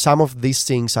drop, some of these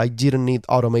things I didn't need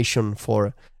automation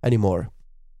for anymore.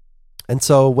 And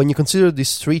so when you consider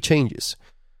these three changes,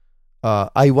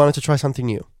 I wanted to try something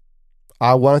new.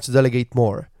 I wanted to delegate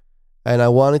more, and I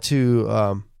wanted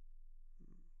to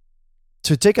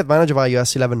take advantage of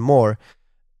iOS 11 more.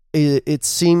 It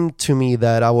seemed to me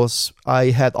that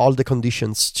I had all the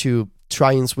conditions to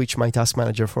try and switch my task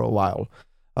manager for a while.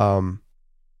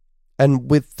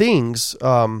 And with things,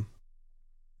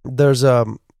 there's a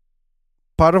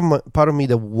part of me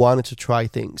that wanted to try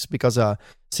things because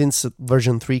since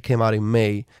version 3 came out in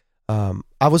May,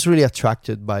 I was really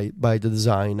attracted by the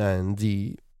design and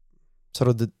the sort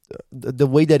of the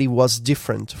way that it was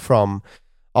different from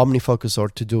OmniFocus or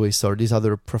Todoist or these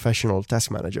other professional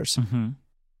task managers. Mm-hmm.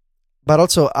 But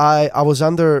also, I was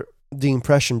under the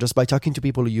impression, just by talking to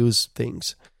people who use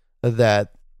things,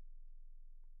 that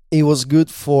it was good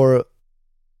for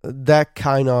that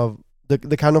kind of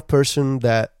the kind of person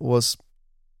that was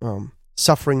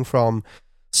suffering from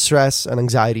stress and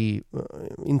anxiety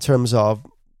in terms of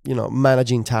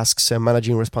managing tasks and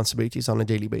managing responsibilities on a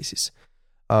daily basis.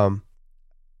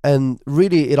 And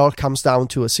really, it all comes down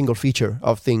to a single feature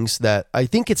of things that I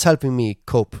think it's helping me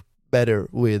cope better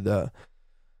with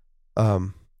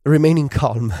remaining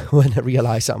calm when I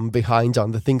realize I'm behind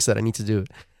on the things that I need to do.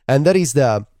 And that is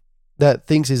that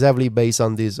things is heavily based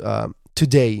on this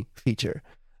today feature.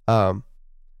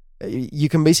 You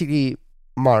can basically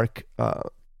mark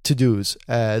to-dos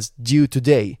as due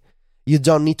today. You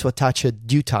don't need to attach a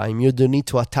due time. You don't need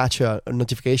to attach a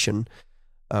notification.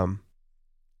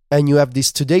 And you have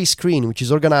this today screen, which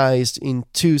is organized in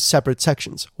two separate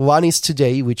sections. One is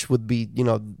today, which would be,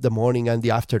 the morning and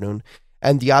the afternoon.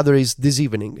 And the other is this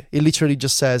evening. It literally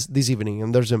just says this evening,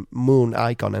 and there's a moon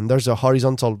icon, and there's a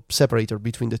horizontal separator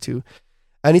between the two.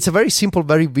 And it's a very simple,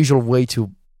 very visual way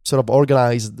to sort of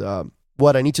organize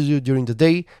what I need to do during the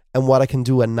day and what I can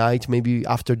do at night, maybe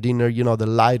after dinner, the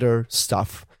lighter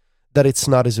stuff that it's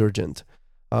not as urgent.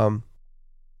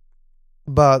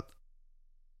 But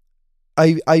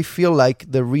I feel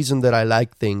like the reason that I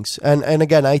like things, and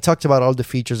again, I talked about all the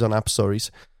features on App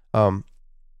Stories,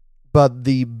 but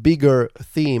the bigger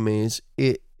theme is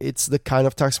it's the kind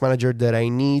of task manager that I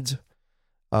need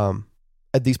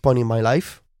at this point in my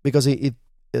life, because the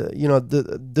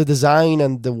design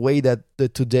and the way that the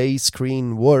today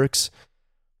screen works,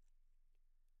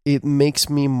 it makes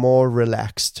me more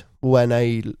relaxed. When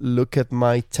I look at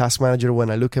my task manager, when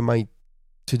I look at my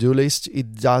to-do list,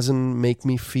 it doesn't make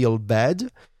me feel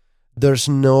bad. There's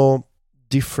no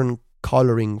different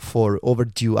coloring for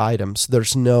overdue items.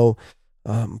 There's no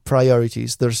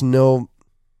priorities. There's no...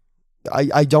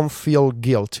 I don't feel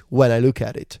guilt when I look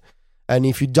at it. And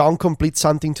if you don't complete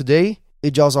something today,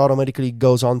 it just automatically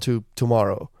goes on to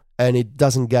tomorrow. And it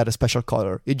doesn't get a special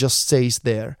color. It just stays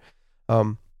there.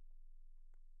 And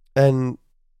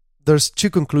there's two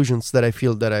conclusions that I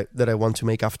feel that I want to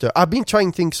make after. I've been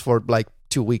trying things for like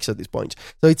 2 weeks at this point.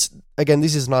 So it's, again,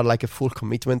 this is not like a full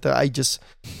commitment. I just...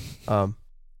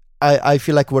 I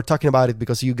feel like we're talking about it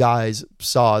because you guys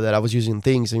saw that I was using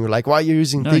things, and you're like, why are you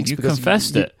using things? You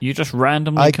confessed it. You just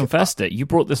randomly confessed it. You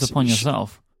brought this upon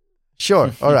yourself.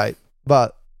 Sure. All right.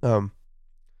 But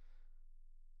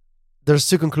there's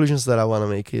two conclusions that I want to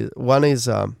make. One is,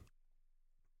 and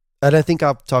I think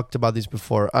I've talked about this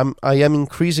before, I am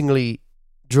increasingly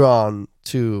drawn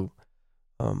to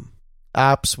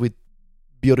apps with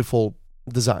beautiful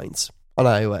designs on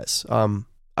iOS.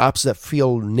 Apps that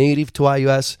feel native to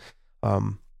iOS,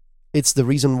 it's the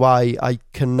reason why I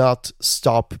cannot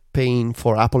stop paying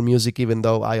for Apple Music, even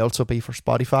though I also pay for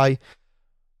Spotify.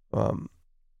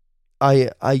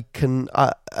 I can,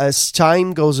 as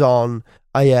time goes on,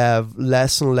 I have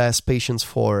less and less patience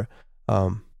for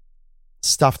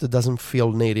stuff that doesn't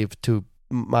feel native to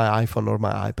my iPhone or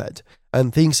my iPad.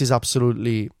 And Things is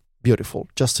absolutely beautiful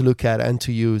just to look at and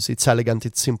to use. It's elegant,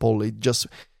 it's simple.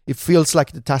 It feels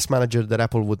like the task manager that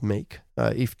Apple would make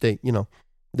if they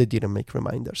didn't make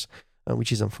reminders,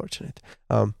 which is unfortunate.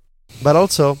 But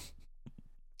also,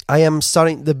 I am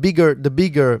starting, the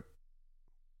bigger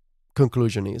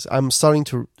conclusion is I'm starting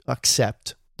to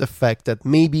accept the fact that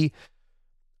maybe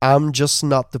I'm just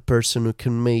not the person who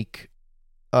can make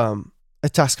a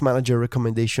task manager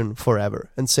recommendation forever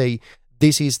and say,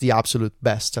 this is the absolute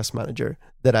best task manager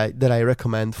that I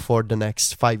recommend for the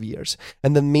next 5 years.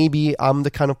 And then maybe I'm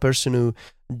the kind of person who,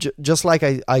 just like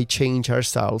I change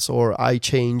hairstyles, or I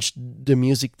change the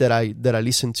music that I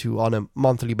listen to on a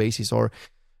monthly basis, or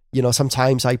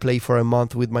sometimes I play for a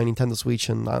month with my Nintendo Switch,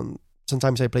 and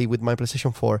sometimes I play with my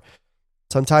PlayStation 4.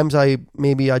 Sometimes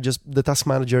the task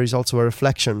manager is also a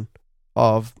reflection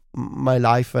of my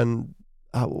life and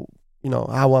how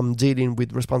I'm dealing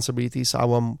with responsibilities,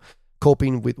 how I'm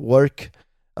coping with work.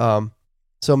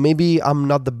 So maybe I'm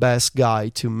not the best guy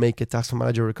to make a task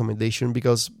manager recommendation,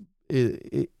 because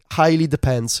it highly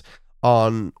depends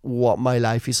on what my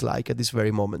life is like at this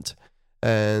very moment.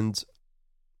 And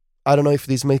I don't know if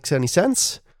this makes any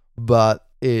sense, but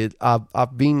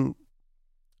I've been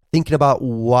thinking about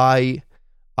why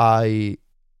I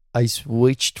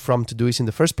switched from Todoist in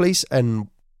the first place, and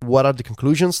what are the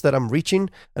conclusions that I'm reaching,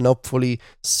 and hopefully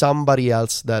somebody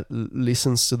else that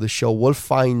listens to the show will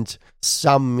find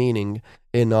some meaning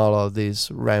in all of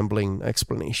this rambling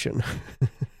explanation.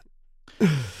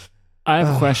 I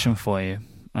have a question for you,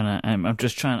 and I'm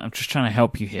just trying to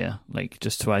help you here, like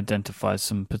just to identify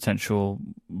some potential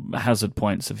hazard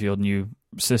points of your new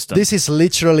system. This is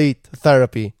literally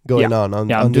therapy going on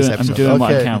this episode. I'm doing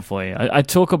what I can for you. I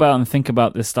talk about and think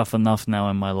about this stuff enough now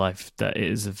in my life that it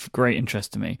is of great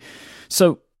interest to me.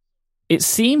 So it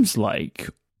seems like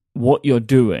what you're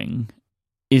doing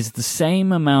is the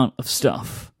same amount of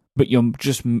stuff, but you're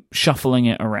just shuffling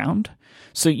it around.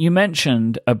 So you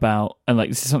mentioned about, and like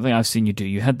this is something I've seen you do,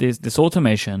 you had this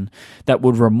automation that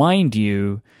would remind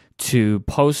you to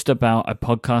post about a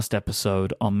podcast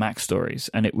episode on Mac Stories,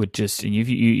 and it would just, and you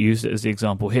used it as the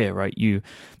example here, right? It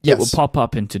will pop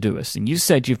up in Todoist, and you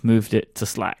said you've moved it to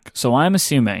Slack. So I'm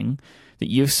assuming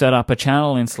that you've set up a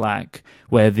channel in Slack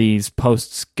where these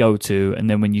posts go to, and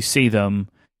then when you see them,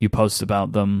 you post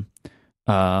about them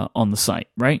on the site,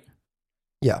 right?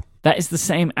 Yeah. That is the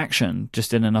same action,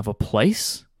 just in another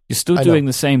place. You're still doing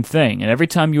the same thing, and every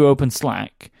time you open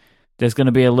Slack, there's going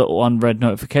to be a little unread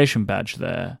notification badge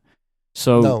there.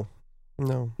 So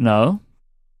no.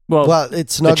 Well,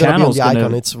 it's not going to be on the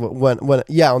icon. It's when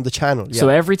on the channel. Yeah. So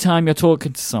every time you're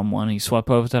talking to someone, and you swipe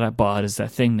over to that bar, there's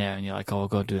that thing there, and you're like, "Oh, I've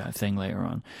got to do that thing later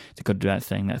on. I've got to do that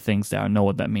thing. That thing's there. I know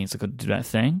what that means. I've got to do that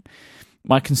thing."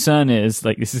 My concern is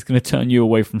like this is going to turn you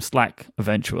away from Slack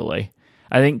eventually.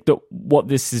 I think that what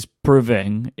this is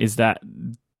proving is that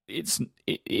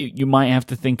you might have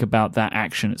to think about that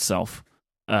action itself.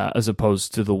 As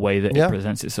opposed to the way that it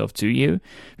presents itself to you,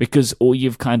 because all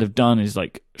you've kind of done is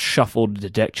like shuffled the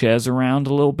deck chairs around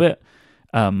a little bit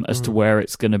as to where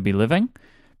it's going to be living,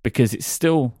 because it's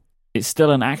still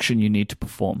an action you need to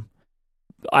perform.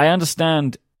 I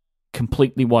understand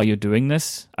completely why you're doing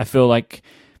this. I feel like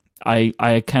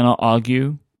I cannot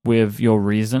argue with your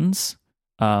reasons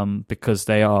because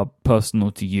they are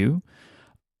personal to you,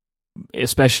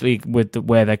 especially with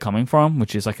where they're coming from,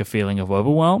 which is like a feeling of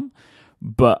overwhelm.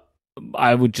 But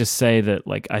I would just say that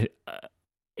like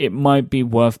it might be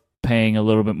worth paying a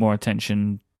little bit more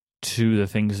attention to the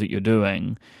things that you're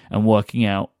doing and working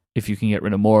out if you can get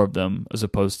rid of more of them, as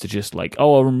opposed to just like,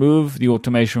 oh, I'll remove the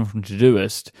automation from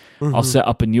Todoist. I'll set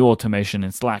up a new automation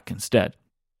in Slack instead.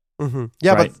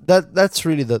 Yeah, right? But that's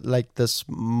really the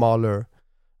smaller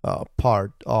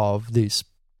part of this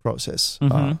process.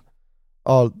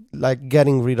 All like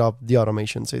getting rid of the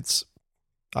automations.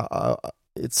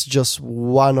 It's just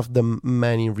one of the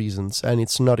many reasons, and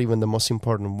it's not even the most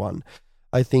important one.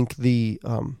 I think the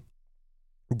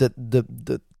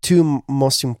two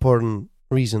most important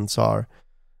reasons are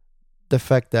the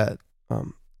fact that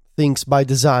things by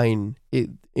design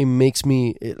it makes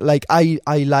me like I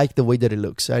like the way that it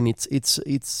looks, and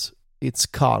it's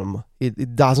calm.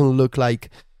 It doesn't look like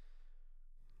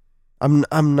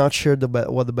I'm not sure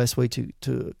what the best way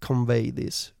to convey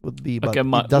this would be, but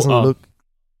it doesn't look.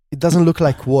 It doesn't look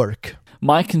like work.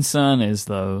 My concern is,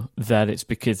 though, that it's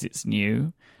because it's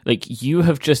new Like, you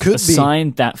have just Could be.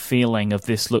 assigned that feeling of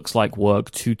this looks like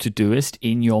work to Todoist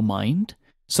in your mind.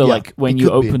 So, Yeah, like, when it you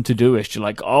could be. open Todoist, you're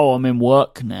like, oh, I'm in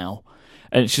work now.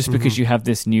 And it's just because Mm-hmm. you have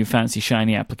this new fancy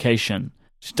shiny application.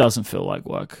 It doesn't feel like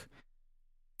work.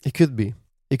 It could be.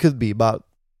 It could be. But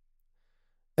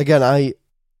again, I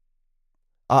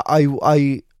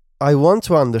want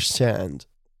to understand,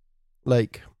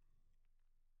 like,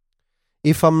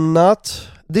 if I'm not,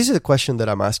 this is a question that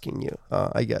I'm asking you,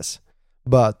 I guess,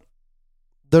 but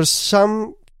there's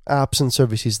some apps and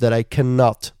services that I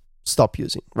cannot stop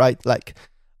using, right? Like,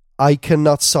 I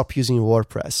cannot stop using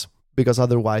WordPress because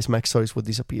otherwise my stories would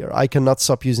disappear. I cannot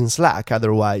stop using Slack,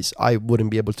 otherwise I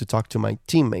wouldn't be able to talk to my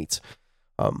teammates.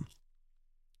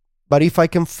 But if I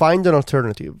can find an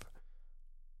alternative,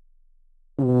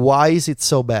 why is it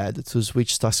so bad to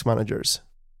switch task managers?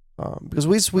 Because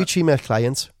we switch email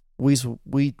clients, we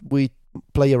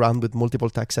play around with multiple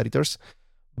text editors,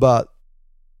 but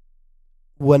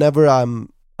whenever I'm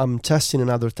testing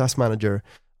another task manager,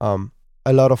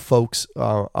 a lot of folks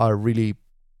are really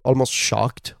almost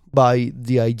shocked by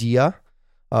the idea,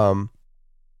 and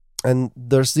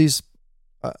there's this.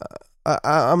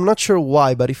 I'm not sure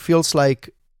why, but it feels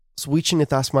like switching a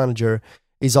task manager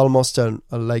is almost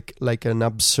like an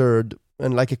absurd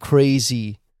and like a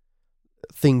crazy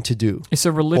thing to do. It's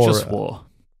a religious war.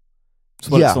 It's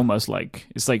what it's almost like.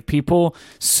 It's like people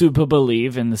super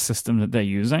believe in the system that they're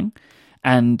using.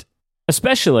 And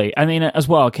especially, I mean, as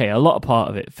well, okay, a lot of part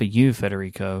of it for you,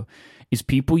 Federico, is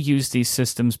people use these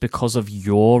systems because of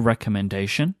your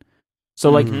recommendation. So,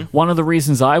 like, one of the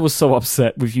reasons I was so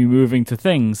upset with you moving to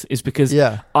Things is because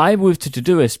I moved to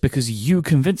Todoist because you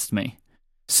convinced me.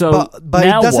 So, but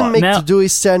now it doesn't what? make Now,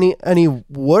 Todoist any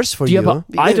worse for you. but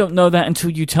I don't know that until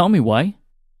you tell me why.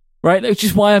 Right? Which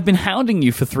is why I've been hounding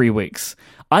you for 3 weeks.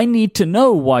 I need to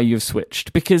know why you've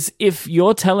switched. Because if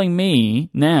you're telling me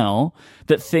now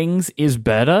that Things is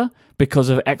better because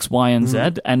of X, Y, and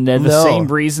Z, and they're the same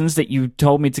reasons that you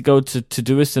told me to go to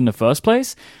Todoist in the first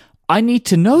place, I need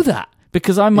to know that.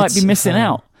 Because I might be missing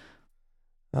out.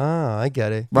 I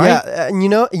get it. Right? Yeah, and you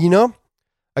know,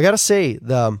 I gotta say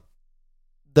the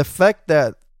fact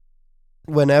that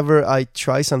whenever I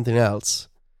try something else,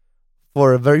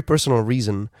 for a very personal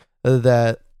reason,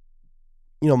 that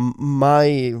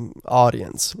my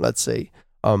audience, let's say,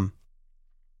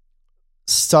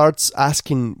 starts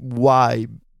asking why,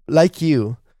 like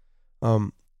you,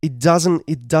 it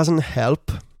doesn't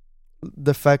help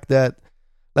the fact that.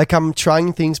 Like, I'm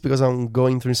trying things because I'm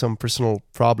going through some personal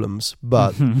problems,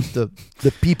 but the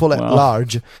people at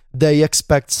large, they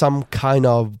expect some kind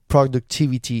of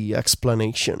productivity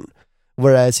explanation,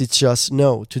 whereas it's just,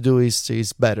 no, Todoist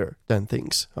is better than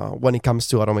Things. When it comes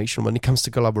to automation, when it comes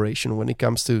to collaboration, when it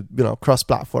comes to,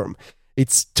 cross-platform,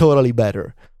 it's totally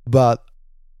better. But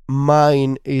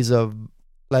mine is a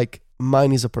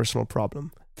personal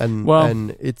problem.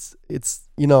 And it's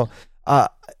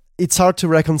it's hard to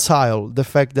reconcile the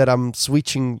fact that I'm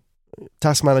switching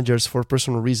task managers for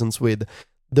personal reasons with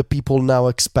the people now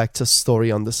expect a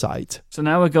story on the site. So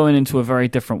now we're going into a very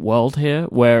different world here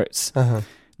where it's...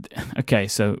 Okay,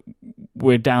 so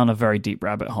we're down a very deep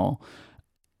rabbit hole.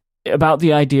 About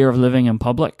the idea of living in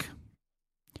public.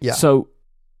 Yeah. So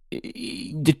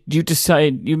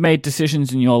you made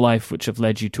decisions in your life which have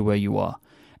led you to where you are.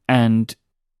 And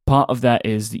part of that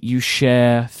is that you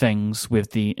share things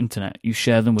with the internet. You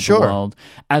share them with the world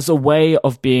as a way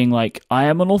of being like, I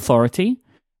am an authority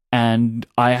and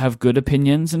I have good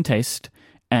opinions and taste,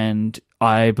 and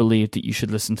I believe that you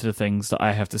should listen to the things that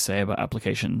I have to say about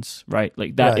applications, right?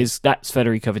 Like that's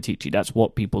Federico Viticci. That's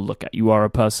what people look at. You are a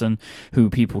person who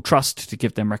people trust to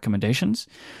give them recommendations.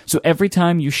 So every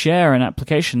time you share an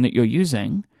application that you're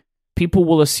using, people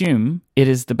will assume it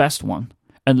is the best one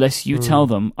unless you tell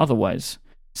them otherwise.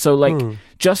 So, like,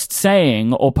 just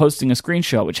saying or posting a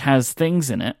screenshot which has things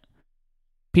in it,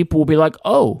 people will be like,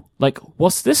 oh, like,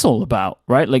 what's this all about,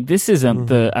 right? Like, this isn't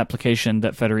the application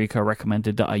that Federico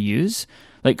recommended that I use.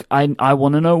 Like, I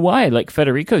want to know why. Like,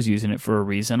 Federico's using it for a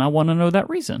reason. I want to know that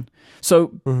reason.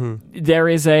 So, there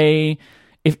is a...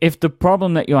 If the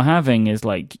problem that you're having is,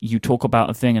 like, you talk about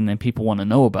a thing and then people want to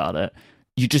know about it,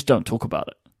 you just don't talk about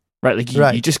it. Right, like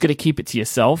you just got to keep it to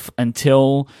yourself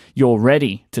until you're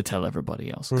ready to tell everybody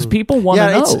else, because people want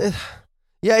to know.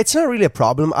 It's not really a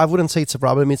problem. I wouldn't say it's a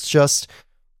problem. It's just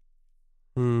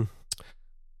I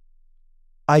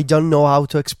don't know how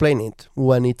to explain it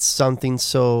when it's something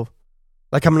so.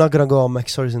 Like, I'm not gonna go on my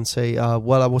stories and say,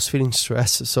 "Well, I was feeling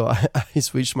stressed, so I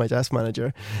switched my task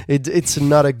manager." It's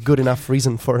not a good enough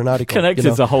reason for an article. Connect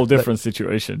is a whole different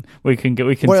situation. We can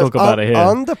talk about it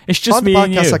here. It's just me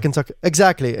and you. I can talk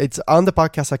exactly. It's on the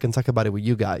podcast. I can talk about it with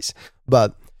you guys,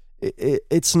 but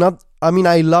it's not. I mean,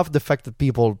 I love the fact that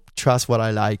people trust what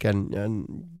I like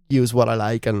and use what I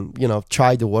like and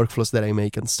try the workflows that I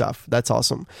make and stuff. That's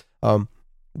awesome.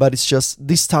 But it's just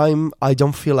this time I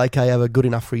don't feel like I have a good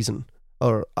enough reason,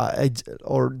 or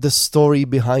or the story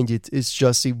behind it is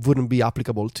just it wouldn't be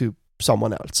applicable to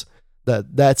someone else.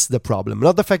 That's the problem.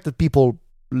 Not the fact that people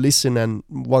listen and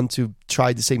want to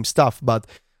try the same stuff, but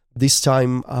this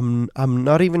time I'm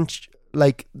not even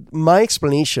like my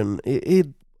explanation. It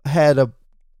had a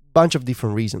bunch of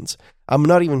different reasons. I'm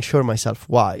not even sure myself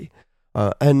why.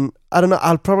 And I don't know,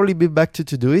 I'll probably be back to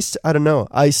Todoist. I don't know.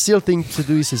 I still think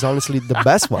Todoist is honestly the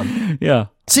best one. Yeah.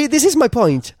 See, this is my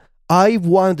point. I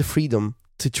want the freedom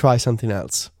to try something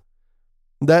else.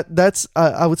 That's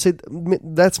I would say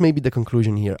that's maybe the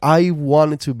conclusion here. I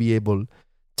wanted to be able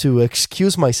to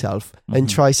excuse myself and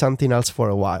try something else for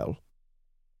a while.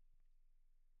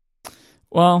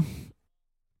 Well,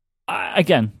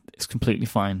 again, it's completely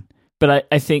fine. But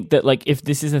I think that like if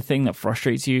this is a thing that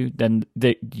frustrates you, then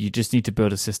you just need to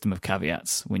build a system of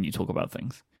caveats when you talk about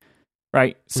things,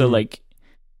 right? So like,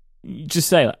 you just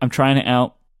say, like, I'm trying it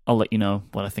out. I'll let you know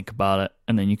what I think about it,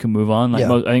 and then you can move on. Like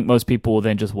I think most people will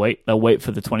then just wait. They'll wait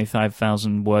for the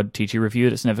 25,000 word TG review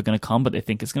that's never going to come, but they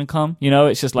think it's going to come.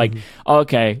 It's just like,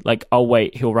 okay, like I'll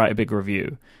wait. He'll write a big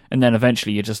review, and then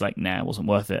eventually you're just like, nah, it wasn't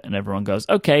worth it, and everyone goes,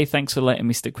 okay, thanks for letting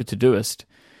me stick with Todoist,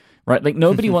 right? Like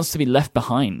nobody wants to be left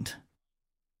behind.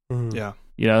 Yeah.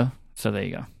 So there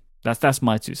you go. That's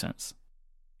my 2 cents.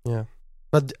 Yeah.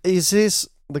 But is this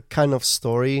the kind of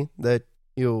story that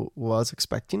you was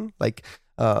expecting? Like,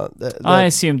 I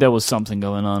assumed there was something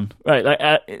going on, right?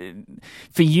 Like,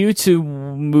 for you to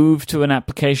move to an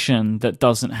application that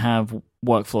doesn't have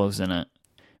workflows in it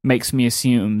makes me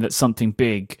assume that something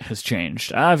big has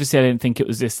changed. Obviously, I didn't think it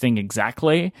was this thing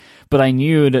exactly, but I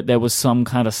knew that there was some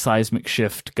kind of seismic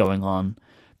shift going on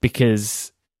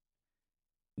because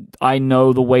I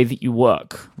know the way that you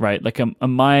work, right? Like, and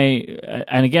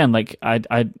again, like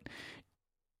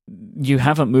you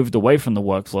haven't moved away from the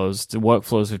workflows. The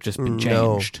workflows have just been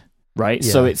changed, right?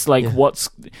 Yeah, so it's like,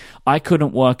 I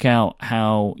couldn't work out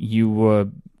how you were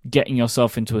getting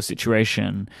yourself into a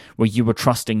situation where you were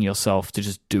trusting yourself to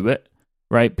just do it,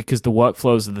 right? Because the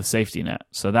workflows are the safety net.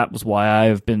 So that was why I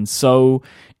have been so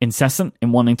incessant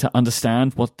in wanting to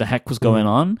understand what the heck was going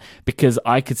on, because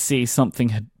I could see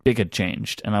something big had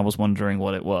changed, and I was wondering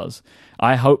what it was.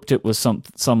 I hoped it was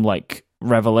some like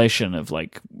revelation of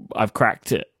like, I've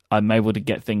cracked it. I'm able to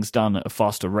get things done at a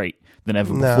faster rate than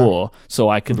ever before, so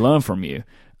I could learn from you.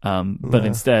 But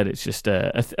instead, it's just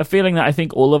a feeling that I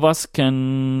think all of us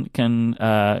can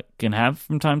have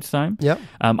from time to time. Yeah,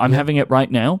 I'm having it right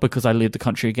now because I leave the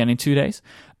country again in 2 days.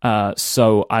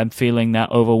 So I'm feeling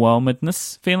that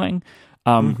overwhelmedness feeling.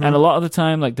 And a lot of the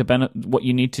time, like what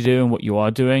you need to do and what you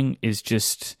are doing is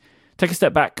just take a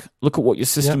step back, look at what your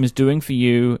system is doing for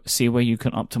you, see where you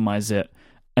can optimize it,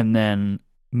 and then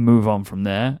move on from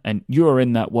there. And you're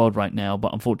in that world right now,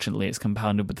 but unfortunately it's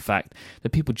compounded with the fact that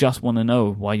people just want to know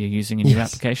why you're using a new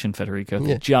application, Federico.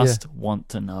 They just want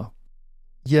to know.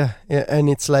 Yeah, and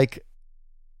it's like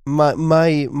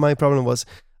my problem was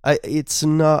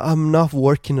I'm not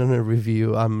working on a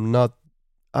review. I'm not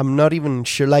even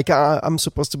sure. Like I'm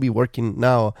supposed to be working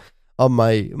now on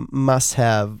my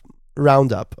must-have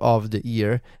roundup of the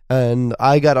year, and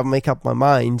I gotta make up my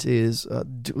mind is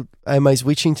am I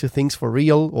switching to things for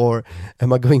real, or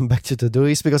am I going back to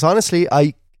Todoist? Because honestly,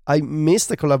 I miss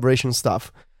the collaboration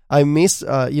stuff. I miss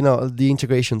the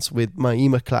integrations with my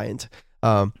email client,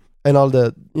 and all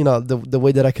the the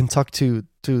way that I can talk to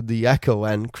the Echo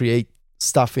and create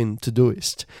stuff in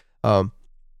Todoist.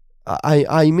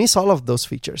 I miss all of those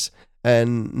features,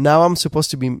 and now I'm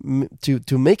supposed to be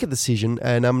to make a decision,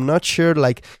 and I'm not sure,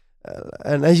 like,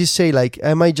 and as you say, like,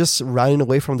 am I just running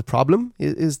away from the problem?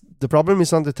 Is the problem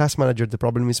is not the task manager? The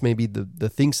problem is maybe the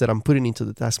things that I'm putting into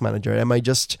the task manager. Am I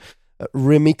just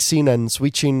remixing and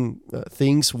switching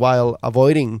things while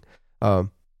avoiding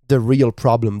the real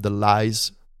problem that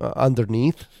lies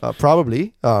underneath?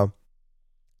 Probably.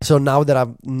 So now that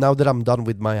I'm done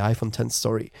with my iPhone 10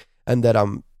 story, and that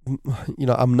I'm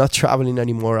not traveling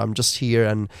anymore, I'm just here,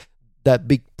 and that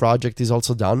big project is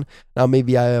also done. Now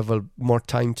maybe I have more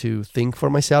time to think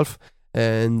for myself,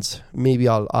 and maybe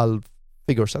I'll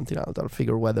figure something out. I'll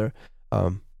figure whether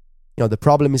the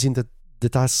problem is in the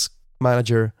task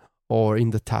manager or in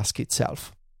the task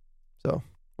itself. So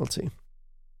we'll see.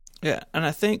 Yeah, and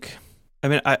I think,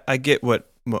 I get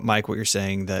what Mike, what you're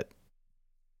saying, that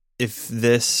if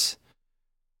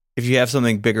you have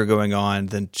something bigger going on,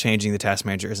 then changing the task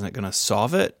manager isn't going to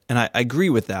solve it. And I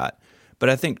agree with that. But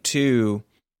I think, too,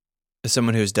 as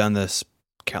someone who's done this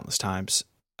countless times,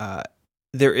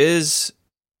 there is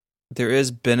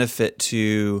benefit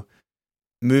to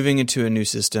moving into a new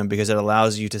system because it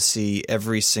allows you to see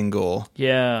every single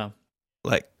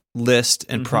like list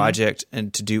and project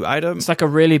and to-do item. It's like a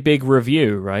really big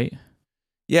review, right?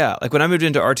 Yeah, like when I moved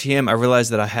into RTM, I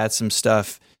realized that I had some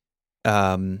stuff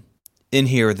in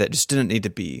here that just didn't need to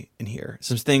be in here.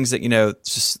 Some things that,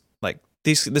 just like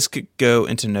this could go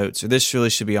into notes, or this really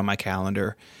should be on my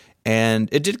calendar. And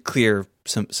it did clear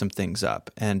some things up.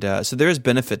 And so there is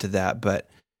benefit to that. But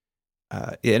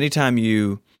anytime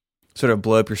you sort of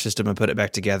blow up your system and put it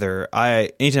back together,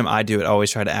 anytime I do it, I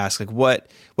always try to ask, like, what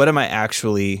am I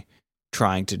actually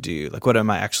trying to do? Like, what am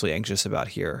I actually anxious about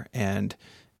here? And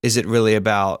is it really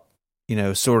about,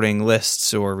 sorting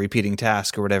lists or repeating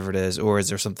tasks or whatever it is, or is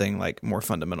there something like more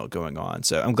fundamental going on?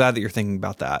 So I'm glad that you're thinking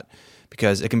about that,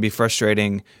 because it can be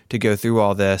frustrating to go through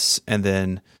all this and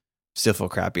then still feel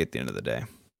crappy at the end of the day.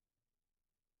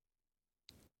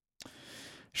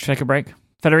 Should we take a break?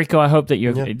 Federico, I hope that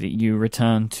you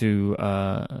return to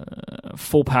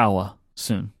full power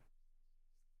soon.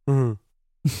 Mm-hmm.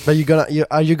 But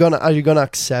are you gonna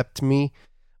accept me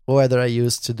whether I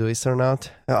used to do this or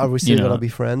not? Are we still gonna be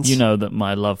friends? You know that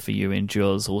my love for you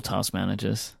endures all task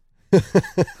managers.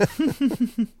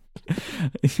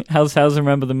 How's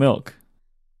Remember the Milk?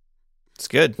 It's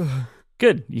good.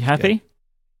 Good. You happy?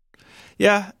 Good.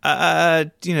 Yeah.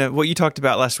 What you talked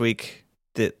about last week,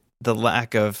 that the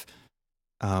lack of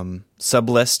sub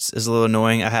lists is a little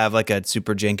annoying. I have like a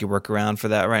super janky workaround for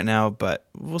that right now, but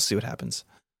we'll see what happens.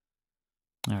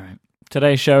 All right.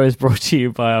 Today's show is brought to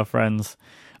you by our friends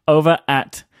over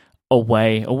at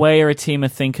Away. Away are a team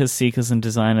of thinkers, seekers, and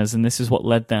designers, and this is what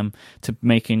led them to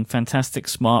making fantastic,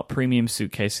 smart, premium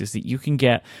suitcases that you can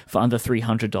get for under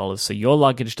 $300, so your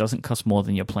luggage doesn't cost more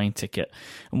than your plane ticket.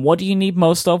 And what do you need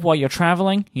most of while you're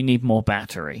traveling? You need more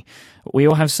battery. We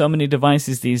all have so many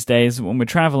devices these days. When we're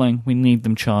traveling, we need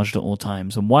them charged at all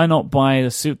times. And why not buy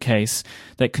a suitcase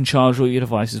that can charge all your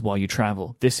devices while you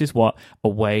travel? This is what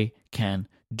Away can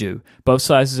do. Both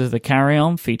sizes of the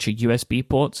carry-on feature USB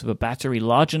ports with a battery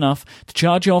large enough to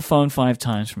charge your phone 5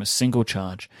 times from a single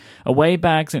charge. Away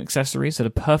bags and accessories are the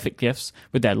perfect gifts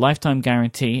with their lifetime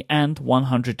guarantee and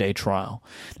 100-day trial.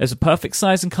 There's a perfect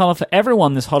size and color for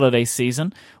everyone this holiday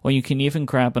season, or you can even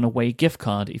grab an Away gift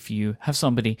card if you have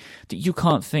somebody that you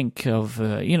can't think of,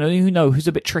 who's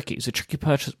a bit tricky, who's a tricky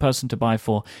person to buy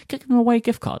for. Get them an Away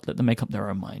gift card, let them make up their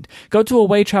own mind. Go to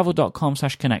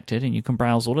awaytravel.com/connected and you can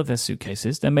browse all of their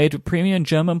suitcases. They're made with premium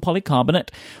German polycarbonate,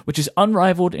 which is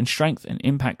unrivaled in strength and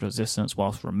impact resistance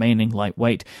whilst remaining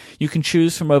lightweight. You can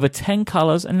choose from over 10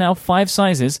 colors and now 5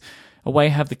 sizes. Away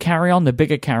have the carry-on, the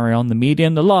bigger carry-on, the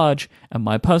medium, the large, and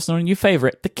my personal new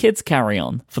favorite, the kids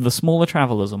carry-on for the smaller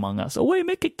travelers among us. Away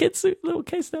make a kids little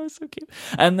case, that was so cute.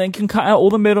 And then can cut out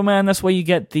all the middleman. That's where you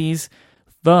get these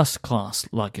first-class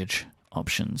luggage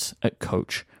options at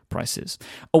Coach prices.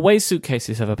 Away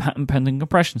suitcases have a patent-pending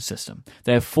compression system.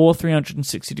 They have 4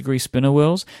 360-degree spinner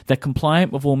wheels. They're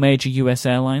compliant with all major US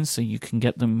airlines, so you can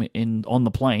get them on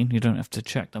the plane. You don't have to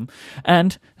check them.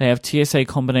 And they have TSA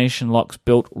combination locks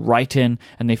built right in,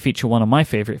 and they feature one of my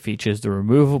favorite features, the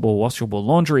removable washable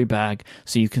laundry bag,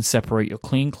 so you can separate your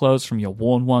clean clothes from your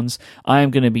worn ones. I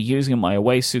am going to be using my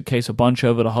Away suitcase a bunch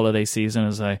over the holiday season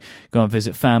as I go and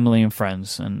visit family and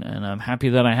friends, and I'm happy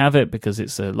that I have it because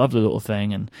it's a lovely little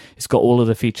thing, and it's got all of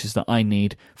the features that I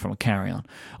need from a carry-on.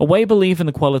 Away believe in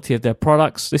the quality of their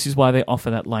products. This is why they offer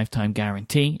that lifetime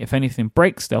guarantee. If anything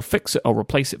breaks, they'll fix it or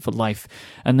replace it for life.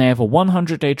 And they have a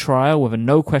 100-day trial with a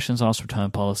no questions asked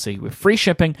return policy with free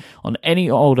shipping on any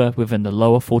order within the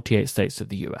lower 48 states of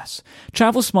the US.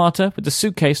 Travel smarter with the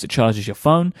suitcase that charges your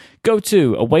phone. Go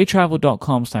to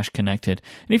awaytravel.com/connected.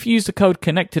 And if you use the code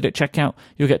CONNECTED at checkout,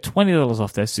 you'll get $20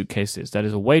 off their suitcases. That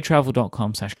is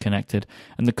awaytravel.com/connected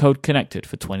and the code CONNECTED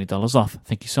for $20 off.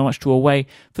 Thank you so much to Away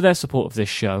for their support of this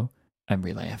show and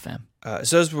Relay FM.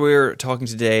 So as we're talking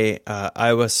today,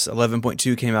 iOS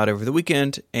 11.2 came out over the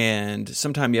weekend, and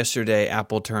sometime yesterday,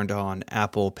 Apple turned on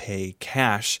Apple Pay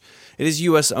Cash. It is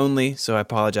US only, so I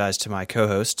apologize to my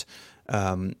co-host.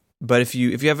 But if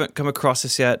you haven't come across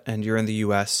this yet and you're in the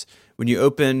US, when you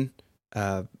open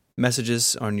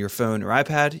messages on your phone or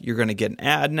iPad, you're going to get an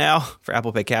ad now for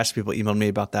Apple Pay Cash. People emailed me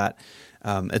about that.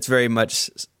 It's very much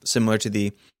similar to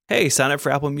the, hey, sign up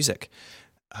for Apple Music.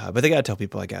 But they got to tell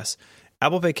people, I guess.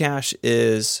 Apple Pay Cash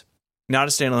is not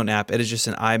a standalone app. It is just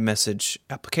an iMessage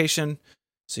application.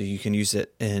 So you can use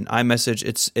it in iMessage.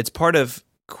 It's part of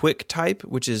QuickType,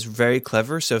 which is very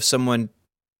clever. So if someone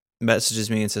messages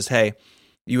me and says, hey,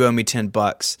 you owe me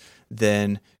 $10,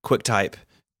 then QuickType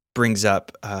brings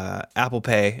up Apple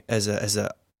Pay as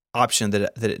a option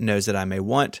that it knows that I may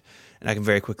want. And I can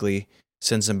very quickly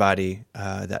send somebody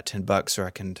that $10, or I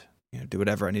can do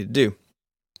whatever I need to do.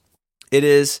 It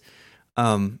is.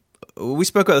 We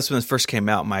spoke about this when it first came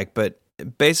out, Mike, but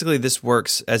basically this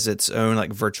works as its own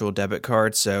like virtual debit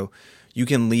card. So you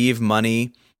can leave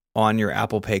money on your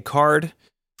Apple Pay card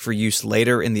for use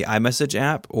later in the iMessage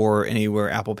app or anywhere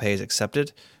Apple Pay is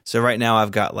accepted. So right now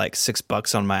I've got like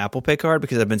 $6 on my Apple Pay card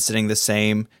because I've been sending the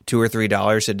same $2 or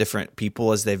 $3 to different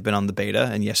people as they've been on the beta,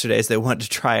 and yesterday as they wanted to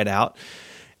try it out.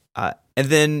 And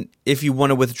then if you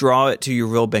want to withdraw it to your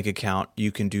real bank account,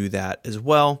 you can do that as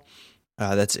well.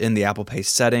 That's in the Apple Pay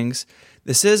settings.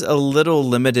 This is a little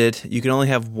limited. You can only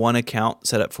have one account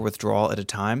set up for withdrawal at a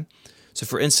time. So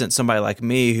for instance, somebody like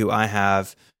me who I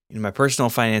have my personal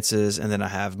finances, and then I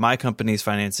have my company's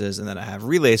finances, and then I have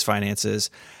Relay's finances,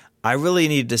 I really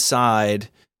need to decide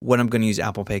what I'm going to use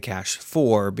Apple Pay Cash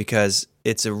for, because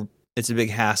it's a big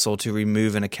hassle to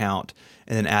remove an account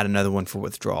and then add another one for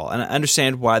withdrawal. And I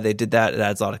understand why they did that. It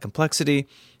adds a lot of complexity.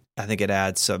 I think it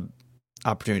adds some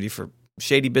opportunity for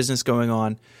shady business going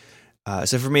on.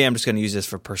 So for me, I'm just going to use this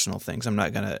for personal things. I'm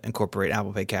not going to incorporate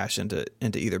Apple Pay Cash into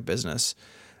either business.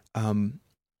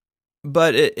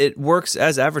 But it works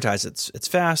as advertised. It's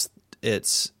fast.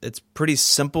 It's pretty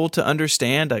simple to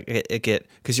understand.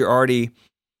 Because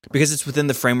it's within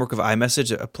the framework of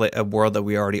iMessage, a world that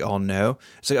we already all know.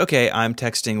 It's like, okay, I'm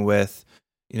texting with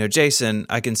Jason.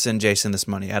 I can send Jason this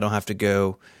money. I don't have to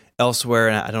go elsewhere,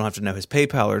 and I don't have to know his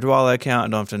PayPal or Dwolla account. I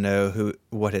don't have to know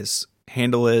what his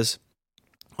handle is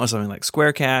on something like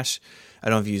Square Cash. I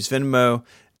don't have to use Venmo.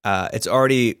 It's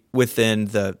already within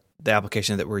the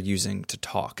application that we're using to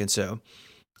talk, and so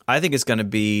I think it's going to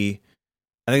be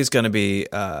a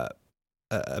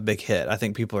big hit. I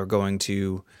think people are going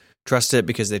to trust it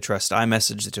because they trust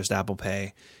iMessage, they trust Apple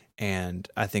Pay, and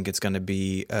I think it's going to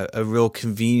be a real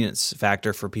convenience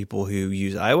factor for people who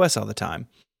use iOS all the time.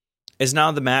 It's not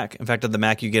on the Mac. In fact, on the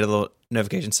Mac, you get a little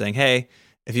notification saying, "Hey,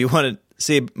 if you want to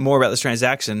see more about this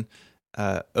transaction,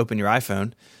 open your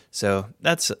iPhone." So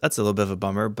that's a little bit of a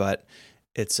bummer, but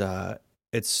it's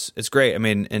great. I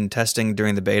mean, in testing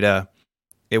during the beta,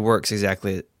 it works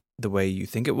exactly the way you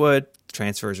think it would.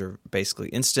 Transfers are basically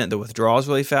instant. The withdrawal is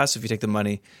really fast. If you take the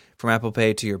money from Apple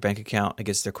Pay to your bank account, it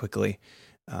gets there quickly.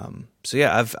 So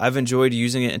yeah, I've enjoyed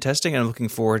using it and testing, and I'm looking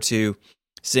forward to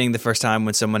seeing the first time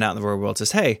when someone out in the real world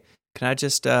says, "Hey, can I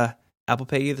just Apple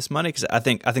Pay you this money?" Because I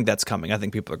think that's coming. I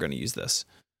think people are going to use this.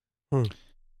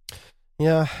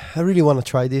 Yeah, I really want to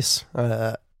try this.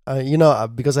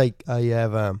 Because I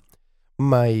have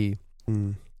my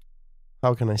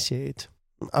how can I say it?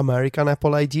 American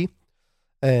Apple ID,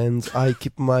 and I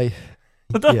keep my.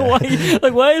 I don't know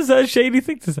why is that a shady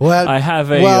thing to say? Well, I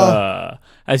have a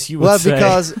as you would say.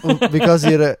 because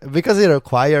it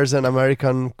requires an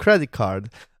American credit card,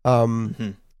 and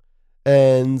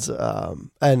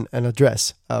an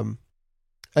address. And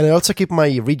I also keep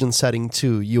my region setting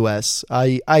to US.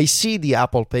 I see the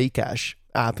Apple Pay Cash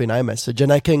app in iMessage, and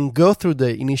I can go through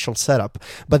the initial setup,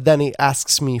 but then it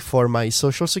asks me for my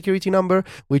social security number,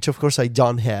 which of course I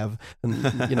don't have. And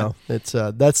it's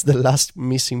that's the last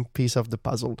missing piece of the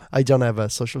puzzle. I don't have a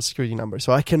social security number,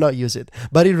 so I cannot use it.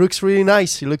 But it looks really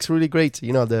nice. It looks really great.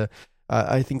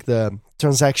 I think the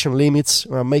transaction limits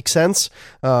make sense.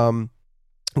 The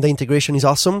integration is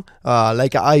awesome.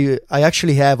 I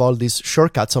actually have all these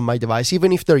shortcuts on my device,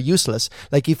 even if they're useless.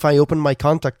 Like if I open my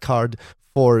contact card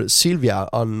for Sylvia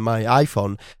on my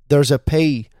iPhone, there's a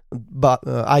pay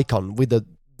icon with the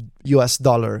US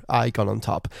dollar icon on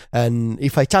top. And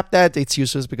if I tap that, it's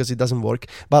useless because it doesn't work.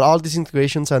 But all these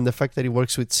integrations and the fact that it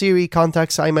works with Siri,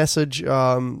 contacts, iMessage,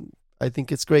 I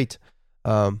think it's great.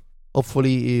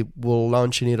 Hopefully it will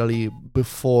launch in Italy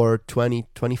before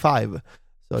 2025.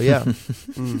 So yeah.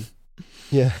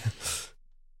 Yeah.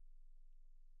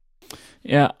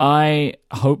 Yeah, I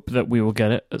hope that we will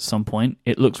get it at some point.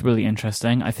 It looks really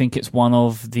interesting. I think it's one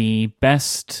of the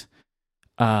best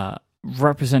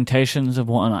representations of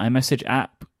what an iMessage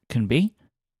app can be.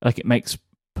 Like, it makes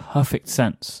perfect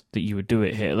sense that you would do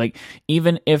it here. Like,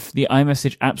 even if the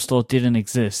iMessage App Store didn't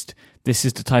exist, this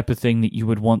is the type of thing that you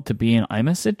would want to be in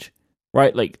iMessage,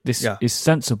 right? Like, this is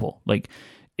sensible. Like,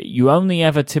 you only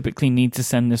ever typically need to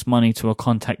send this money to a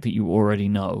contact that you already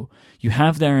know. You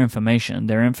have their information.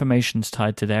 Their information's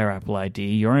tied to their Apple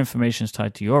ID. Your information's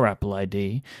tied to your Apple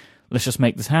ID. Let's just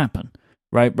make this happen,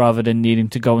 right? Rather than needing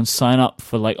to go and sign up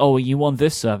for like, oh, you want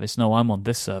this service? No, I'm on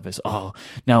this service. Oh,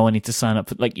 now I need to sign up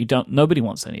for nobody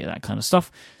wants any of that kind of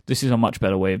stuff. This is a much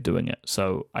better way of doing it.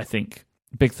 So I think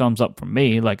big thumbs up from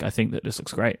me. Like, I think that this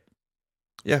looks great.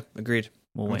 Yeah, agreed.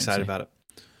 I'm excited about it.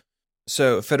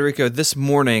 So, Federico, this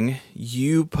morning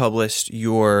you published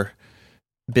your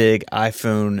big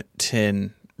iPhone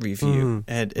 10 review.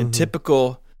 And in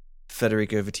typical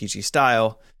Federico Viticci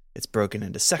style, it's broken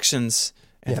into sections,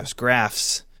 and there's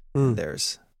graphs,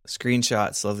 there's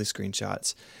screenshots, lovely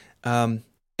screenshots. And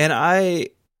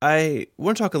I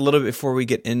want to talk a little bit before we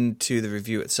get into the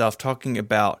review itself, talking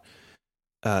about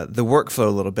the workflow a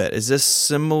little bit. Is this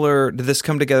similar? Did this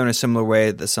come together in a similar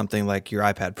way that something like your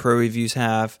iPad Pro reviews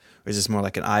have? Or is this more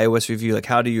like an iOS review? Like,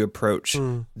 how do you approach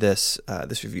this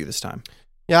review this time?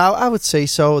 Yeah, I would say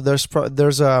so. There's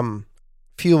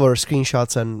fewer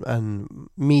screenshots and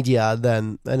media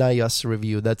than an iOS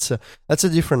review. That's a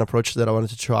different approach that I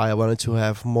wanted to try. I wanted to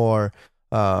have more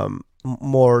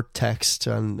text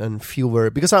and fewer,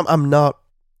 because I'm not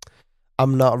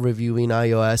reviewing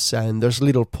iOS, and there's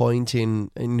little point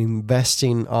in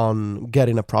investing on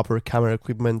getting a proper camera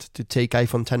equipment to take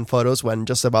iPhone 10 photos when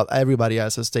just about everybody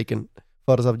else has taken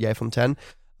photos of the iPhone 10.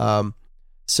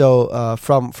 So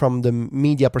from the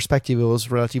media perspective, it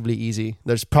was relatively easy.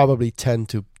 There's probably 10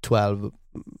 to 12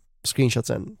 screenshots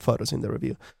and photos in the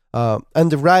review.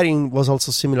 And the writing was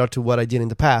also similar to what I did in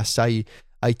the past. I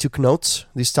took notes,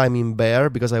 this time in Bear,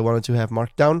 because I wanted to have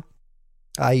Markdown.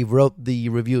 I wrote the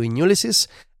review in Ulysses,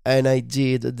 and I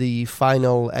did the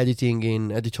final editing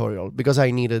in Editorial, because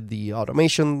I needed the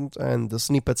automation and the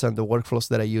snippets and the workflows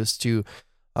that I used to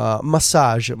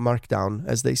massage Markdown,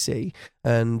 as they say,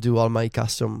 and do all my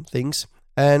custom things.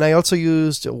 And I also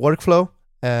used Workflow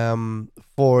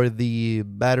for the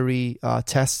battery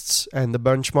tests and the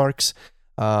benchmarks.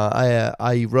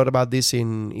 I wrote about this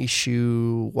in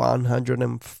issue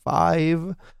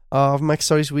 105 of Mac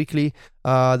Stories Weekly.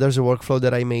 There's a workflow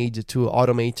that I made to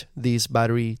automate these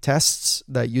battery tests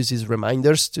that uses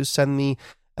reminders to send me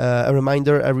a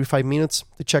reminder every 5 minutes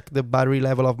to check the battery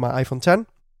level of my iPhone 10.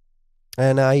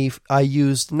 And I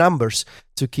used numbers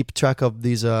to keep track of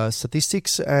these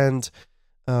statistics, and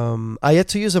I had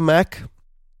to use a Mac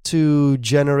to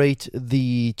generate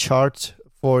the chart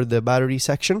for the battery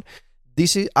section.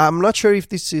 I'm not sure if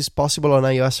this is possible on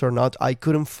iOS or not. I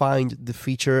couldn't find the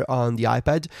feature on the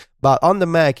iPad, but on the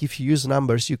Mac, if you use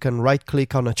numbers, you can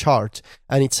right-click on a chart,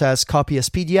 and it says copy as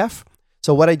PDF.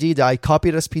 So what I did, I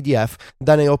copied as PDF,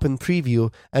 then I opened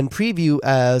Preview, and Preview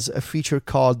has a feature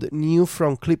called New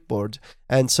from Clipboard.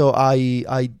 And so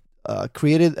I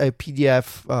created a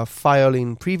PDF file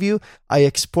in Preview. I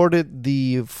exported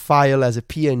the file as a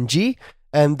PNG,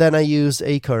 and then I used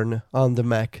Acorn on the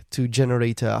Mac to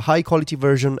generate a high-quality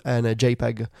version and a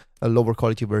JPEG, a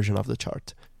lower-quality version of the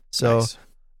chart. So nice.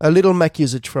 A little Mac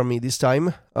usage from me this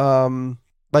time.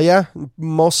 But yeah,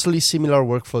 mostly similar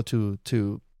workflow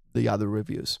to the other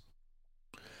reviews.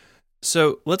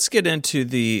 So let's get into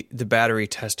the battery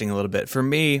testing a little bit. For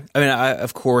me, I mean, I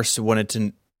of course wanted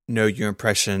to know your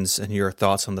impressions and your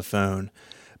thoughts on the phone,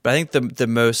 but I think the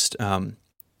most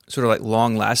sort of like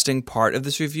long-lasting part of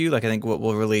this review, like I think what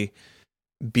will really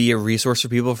be a resource for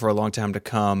people for a long time to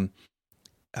come,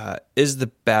 is the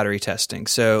battery testing.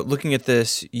 So looking at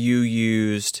this, you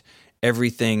used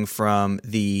everything from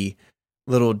the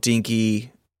little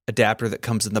dinky adapter that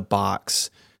comes in the box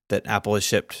that Apple has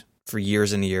shipped for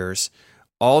years and years,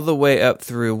 all the way up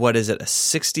through, what is it, a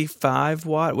 65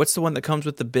 watt? What's the one that comes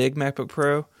with the big MacBook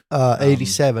Pro?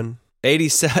 87.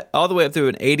 87, all the way up through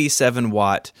an 87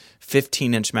 watt,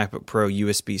 15-inch MacBook Pro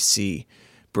USB-C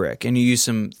brick. And you use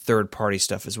some third-party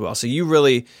stuff as well. So you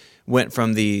really went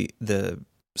from the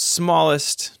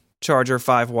smallest charger,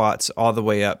 5 watts, all the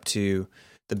way up to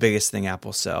the biggest thing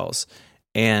Apple sells.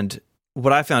 And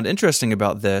what I found interesting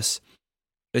about this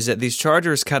is that these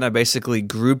chargers kind of basically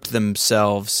grouped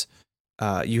themselves.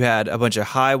 You had a bunch of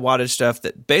high wattage stuff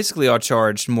that basically all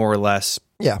charged more or less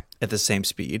at the same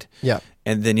speed. Yeah.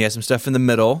 And then you had some stuff in the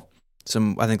middle,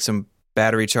 I think some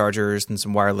battery chargers and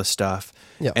some wireless stuff.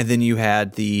 Yeah. And then you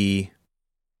had the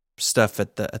stuff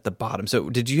at the bottom. So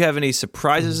did you have any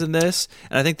surprises in this?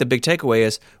 And I think the big takeaway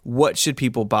is, what should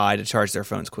people buy to charge their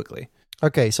phones quickly?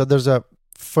 Okay, so there's a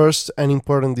first an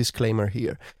important disclaimer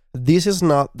here. This is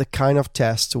not the kind of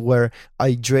test where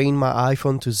I drain my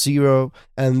iPhone to 0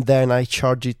 and then I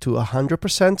charge it to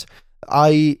 100%.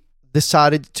 I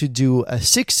decided to do a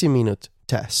 60-minute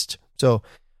test. So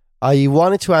I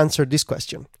wanted to answer this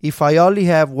question. If I only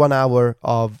have 1 hour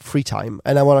of free time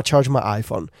and I want to charge my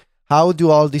iPhone, how do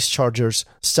all these chargers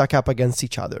stack up against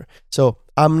each other? So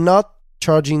I'm not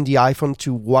charging the iPhone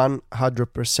to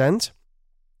 100%.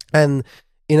 And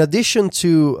in addition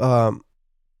to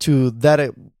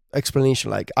that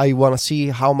explanation, like I want to see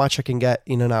how much I can get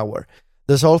in an hour,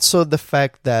 there's also the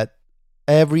fact that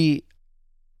every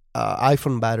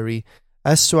iPhone battery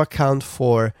has to account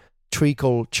for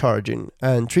trickle charging,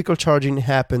 and trickle charging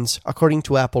happens, according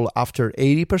to Apple, after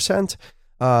 80%.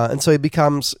 And so it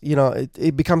becomes,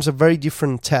 it becomes a very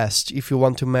different test if you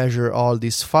want to measure all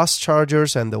these fast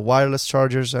chargers and the wireless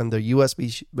chargers and the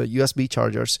USB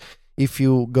chargers. If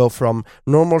you go from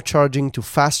normal charging to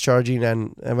fast charging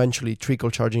and eventually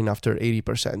trickle charging after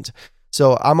 80%.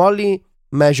 So I'm only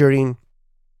measuring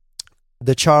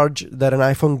the charge that an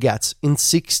iPhone gets in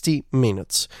 60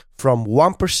 minutes from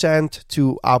 1%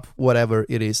 to up whatever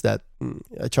it is that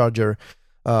a charger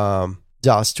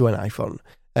does to an iPhone.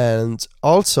 And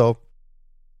also,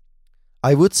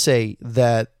 I would say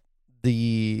that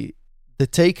the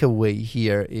takeaway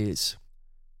here is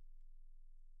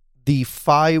the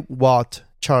 5-watt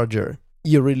charger.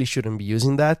 You really shouldn't be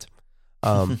using that.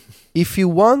 If you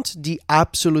want the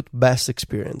absolute best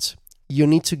experience, you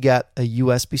need to get a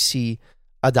USB-C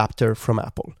adapter from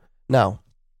Apple. Now,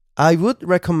 I would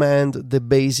recommend the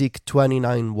basic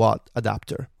 29-watt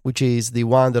adapter, which is the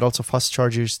one that also fast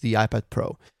charges the iPad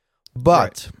Pro.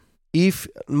 But if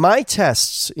my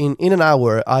tests in an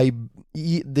hour, all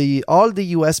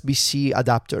the USB-C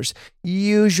adapters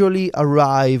usually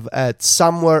arrive at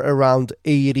somewhere around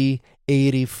 80,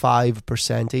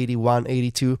 85%, 81,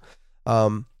 82.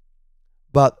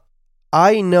 But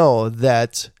I know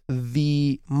that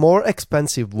the more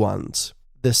expensive ones,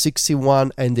 the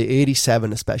 61 and the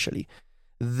 87 especially,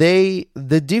 the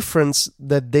difference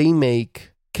that they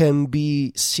make can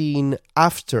be seen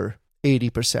after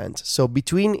 80%. So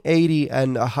between 80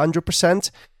 and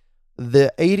 100%,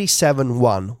 the 87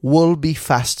 one will be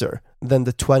faster than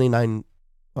the 29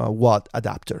 watt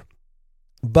adapter.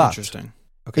 But interesting.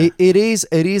 Okay. It is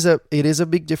a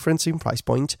big difference in price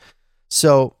point.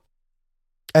 So,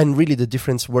 and really the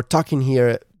difference we're talking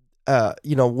here,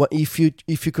 if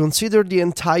you consider the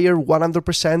entire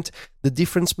 100%, the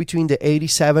difference between the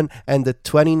 87 and the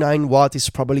 29 watt is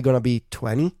probably going to be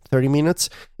 20, 30 minutes.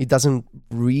 It doesn't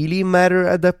really matter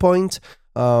at that point.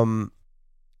 So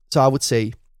I would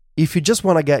say if you just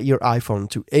want to get your iPhone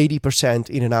to 80%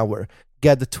 in an hour,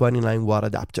 get the 29 watt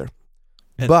adapter.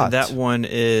 And but that one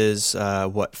is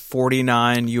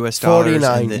 $49 US,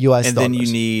 $49 and then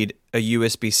you need a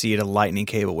USB-C to Lightning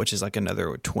cable, which is like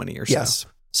another 20 or so. Yes.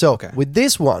 So with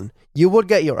this one, you will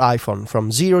get your iPhone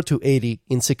from 0 to 80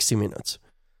 in 60 minutes.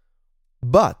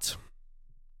 But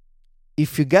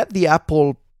if you get the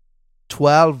Apple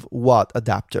 12-watt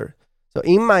adapter, so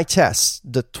in my test,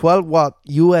 the 12-watt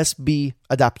USB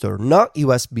adapter, not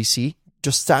USB-C,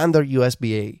 just standard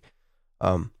USB-A,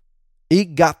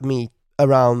 it got me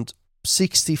around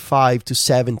 65 to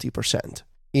 70%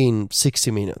 in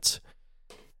 60 minutes.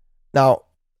 Now,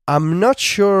 I'm not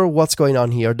sure what's going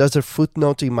on here. There's a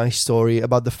footnote in my story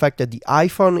about the fact that the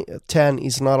iPhone X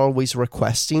is not always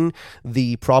requesting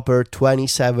the proper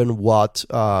 27-watt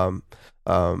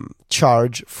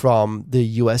charge from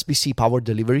the USB-C power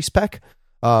delivery spec.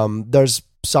 There's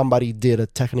somebody did a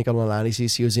technical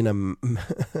analysis using an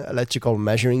electrical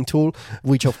measuring tool,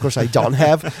 which of course I don't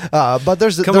have. But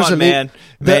there's a man,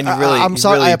 you really. I'm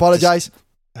sorry, really I apologize.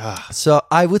 So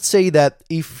I would say that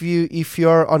if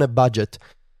you're on a budget,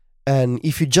 and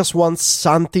if you just want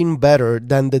something better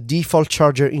than the default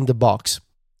charger in the box,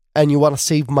 and you want to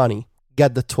save money,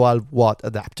 get the 12-watt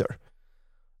adapter.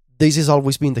 This has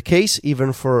always been the case,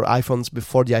 even for iPhones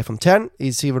before the iPhone X.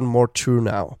 It's even more true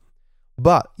now.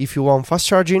 But if you want fast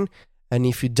charging, and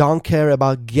if you don't care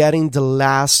about getting the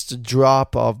last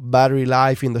drop of battery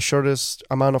life in the shortest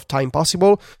amount of time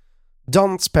possible,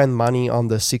 don't spend money on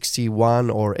the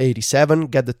 61 or 87,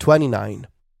 get the 29.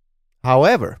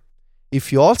 However,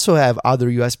 if you also have other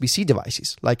USB-C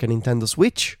devices, like a Nintendo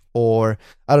Switch, or,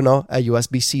 a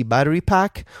USB-C battery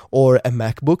pack, or a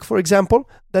MacBook, for example,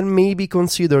 then maybe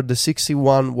consider the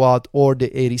 61-watt or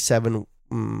the 87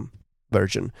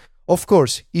 version. Of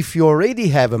course, if you already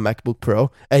have a MacBook Pro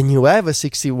and you have a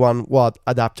 61-watt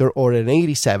adapter or an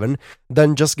 87,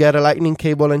 then just get a Lightning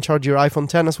cable and charge your iPhone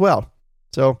X as well.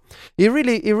 So it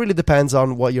really depends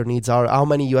on what your needs are, how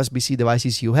many USB-C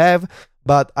devices you have,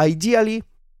 but ideally,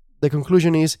 the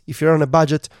conclusion is, if you're on a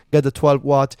budget, get the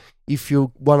 12-watt. If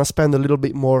you want to spend a little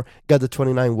bit more, get the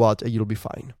 29-watt, and you'll be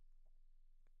fine.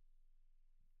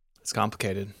 It's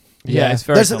complicated. Yeah, it's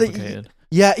very complicated.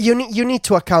 You need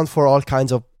to account for all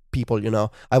kinds of people,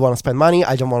 I want to spend money,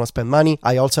 I don't want to spend money.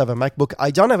 I also have a MacBook.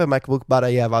 I don't have a MacBook, but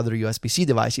I have other USB-C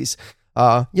devices.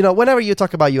 Whenever you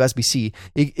talk about USB-C,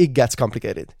 it gets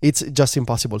complicated. It's just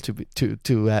impossible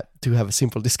to have a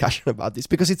simple discussion about this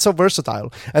because it's so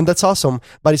versatile, and that's awesome.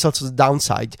 But it's also the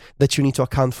downside that you need to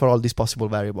account for all these possible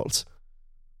variables.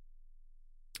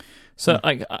 So,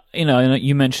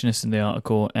 you mentioned this in the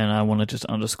article, and I want to just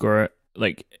underscore it.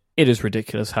 Like, it is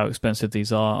ridiculous how expensive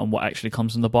these are and what actually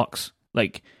comes in the box.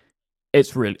 Like,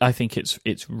 I think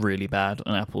it's really bad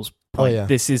on Apple's Oh, point. yeah.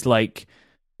 This is like,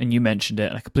 and you mentioned it,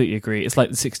 and I completely agree. It's like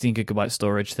the 16 gigabyte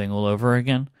storage thing all over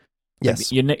again. Yes.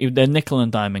 They're nickel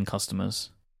and diamond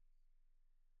customers.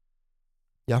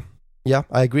 Yeah,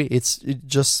 I agree. It's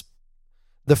just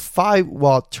the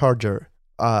 5-watt charger.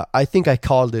 I think I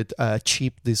called it a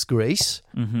cheap disgrace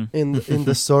Mm-hmm. in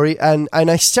the story, and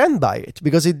I stand by it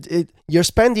because you're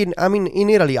spending. I mean,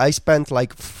 in Italy, I spent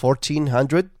like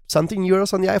 1,400 something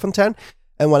euros on the iPhone 10,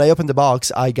 and when I open the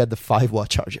box, I get the 5-watt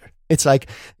charger. It's like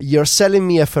you're selling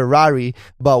me a Ferrari,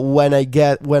 but when I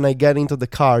get into the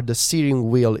car, the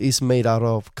steering wheel is made out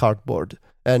of cardboard.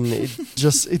 And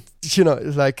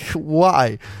it's like,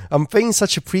 why? I'm paying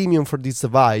such a premium for this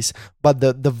device, but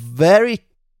the very,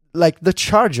 like, the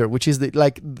charger, which is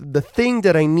the thing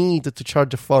that I need to charge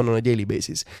the phone on a daily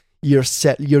basis,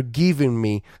 you're giving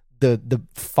me the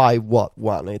 5-watt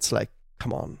one. It's like,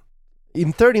 come on.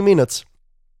 In 30 minutes,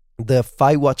 the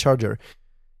 5-watt charger,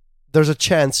 there's a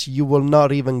chance you will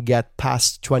not even get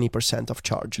past 20% of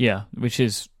charge. Yeah,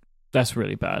 that's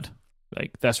really bad.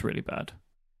 Like, that's really bad.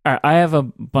 All right, I have a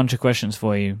bunch of questions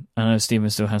for you. I know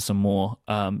Steven still has some more,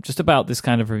 just about this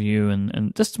kind of review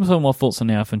and just some more thoughts on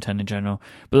the iPhone 10 in general.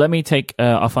 But let me take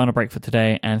our final break for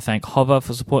today and thank Hover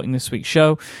for supporting this week's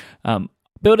show.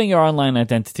 Building your online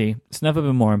identity, it's never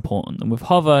been more important. And with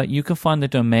Hover, you can find the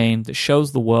domain that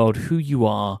shows the world who you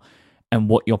are and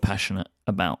what you're passionate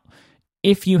about.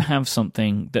 If you have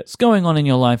something that's going on in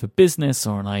your life, a business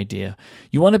or an idea,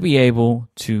 you want to be able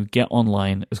to get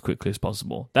online as quickly as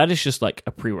possible. That is just like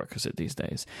a prerequisite these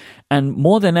days. And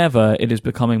more than ever, it is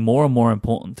becoming more and more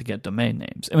important to get domain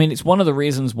names. I mean, it's one of the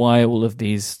reasons why all of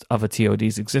these other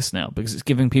TODs exist now, because it's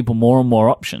giving people more and more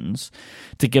options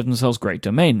to give themselves great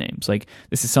domain names. Like,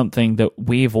 this is something that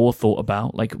we've all thought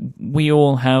about. Like, we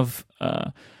all have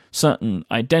certain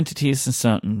identities and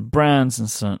certain brands and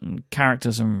certain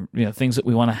characters and things that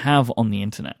we want to have on the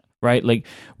internet, right? Like,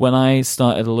 when I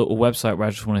started a little website where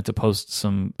I just wanted to post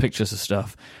some pictures of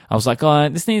stuff, I was like, oh,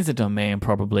 this needs a domain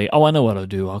probably. Oh, I know what I'll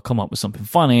do. I'll come up with something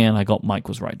funny, and I got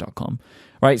mikewasright.com.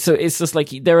 Right, so it's just like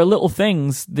there are little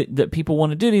things that people want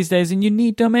to do these days, and you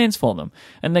need domains for them.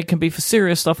 And they can be for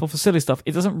serious stuff or for silly stuff.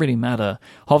 It doesn't really matter.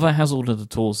 Hover has all of the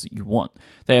tools that you want.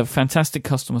 They have fantastic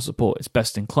customer support. It's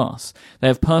best in class. They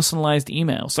have personalized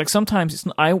emails. Like, sometimes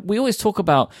we always talk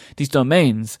about these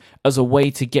domains as a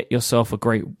way to get yourself a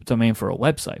great domain for a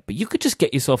website, but you could just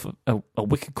get yourself a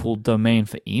wicked cool domain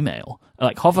for email.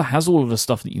 Like, Hover has all of the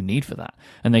stuff that you need for that,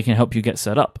 and they can help you get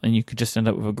set up, and you could just end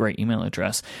up with a great email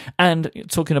address. And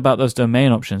talking about those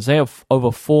domain options, they have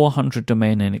over 400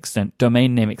 domain name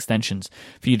extensions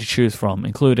for you to choose from,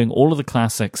 including all of the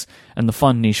classics and the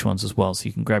fun niche ones as well, so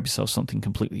you can grab yourself something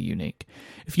completely unique.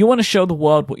 If you want to show the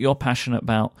world what you're passionate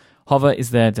about, Hover is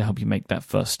there to help you make that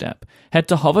first step. Head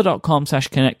to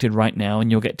hover.com/connected right now, and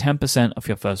you'll get 10% off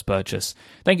your first purchase.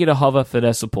 Thank you to Hover for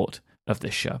their support of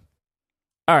this show.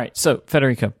 All right, so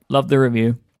Federico, love the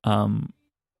review.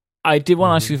 I did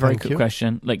want to ask you a very quick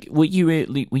question. Like, were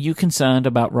you concerned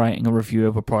about writing a review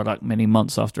of a product many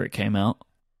months after it came out?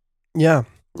 Yeah,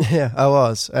 I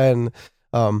was, and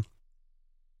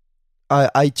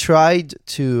I tried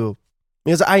to,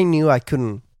 because I knew I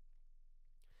couldn't.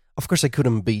 Of course, I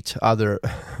couldn't beat other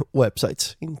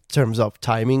websites in terms of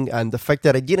timing, and the fact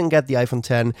that I didn't get the iPhone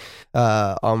 10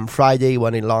 on Friday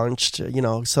when it launched,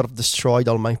 sort of destroyed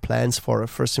all my plans for a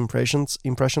first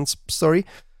impressions story.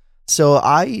 So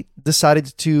I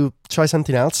decided to try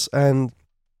something else and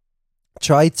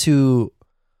try to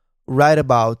write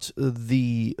about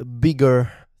the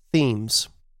bigger themes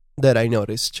that I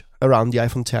noticed around the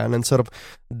iPhone 10 and sort of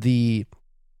the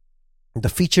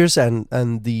features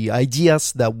and the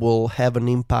ideas that will have an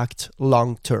impact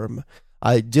long term.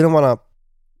 I didn't want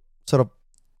to sort of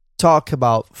talk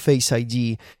about Face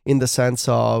ID in the sense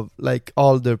of like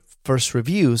all the first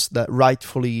reviews that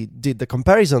rightfully did the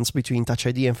comparisons between Touch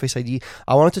ID and Face ID.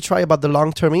 I wanted to try about the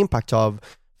long term impact of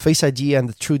Face ID and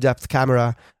the True Depth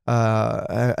camera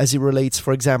as it relates,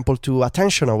 for example, to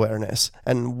attention awareness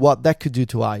and what that could do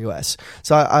to iOS.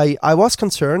 So I was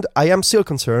concerned. I am still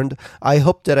concerned. I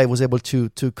hope that I was able to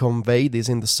convey this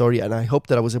in the story, and I hope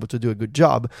that I was able to do a good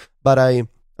job. But I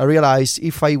realized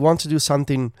if I want to do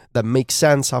something that makes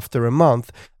sense after a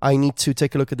month, I need to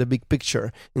take a look at the big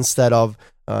picture instead of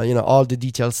all the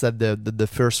details that the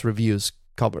first reviews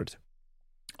covered.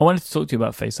 I wanted to talk to you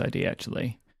about Face ID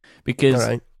actually,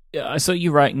 because I saw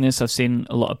you writing this. I've seen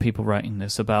a lot of people writing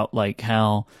this about like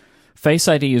how Face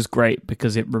ID is great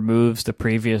because it removes the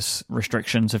previous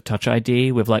restrictions of Touch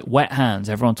ID with like wet hands.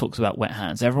 Everyone talks about wet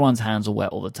hands. Everyone's hands are wet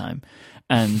all the time.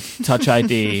 And Touch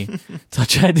ID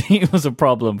was a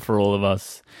problem for all of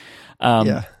us.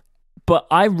 But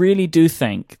I really do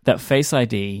think that Face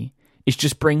ID is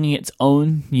just bringing its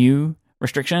own new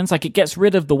restrictions. Like, it gets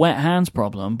rid of the wet hands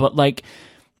problem, but like,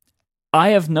 I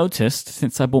have noticed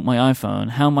since I bought my iPhone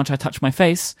how much I touch my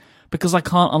face because I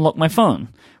can't unlock my phone,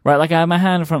 right? Like, I have my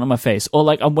hand in front of my face, or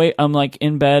like I'm like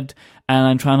in bed and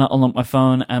I'm trying to unlock my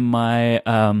phone, and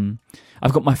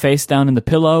I've got my face down in the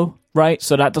pillow, right?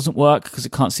 So that doesn't work because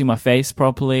it can't see my face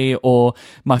properly. Or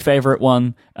my favorite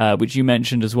one, which you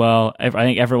mentioned as well, I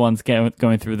think everyone's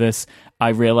going through this. I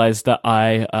realized that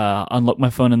I unlock my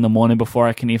phone in the morning before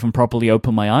I can even properly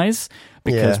open my eyes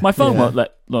because my phone won't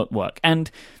let work. And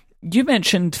you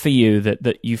mentioned for you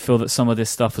that you feel that some of this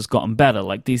stuff has gotten better,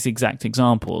 like these exact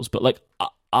examples. But like,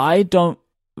 I don't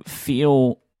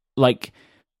feel like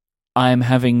I'm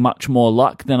having much more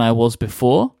luck than I was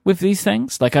before with these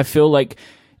things. Like, I feel like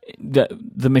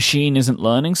the machine isn't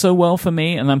learning so well for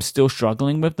me, and I'm still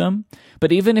struggling with them.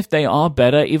 But even if they are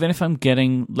better, even if I'm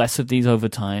getting less of these over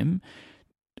time,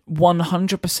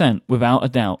 100% without a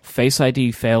doubt, Face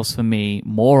ID fails for me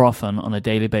more often on a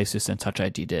daily basis than Touch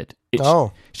ID did.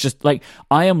 It's just like,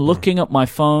 I am looking at my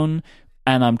phone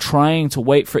and I'm trying to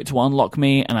wait for it to unlock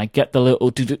me, and I get the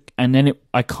little and then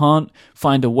I can't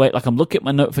find a way. Like, I'm looking at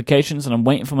my notifications and I'm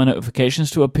waiting for my notifications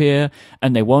to appear,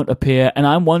 and they won't appear. And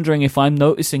I'm wondering if I'm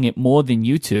noticing it more than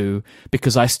you two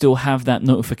because I still have that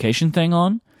notification thing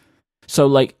on. So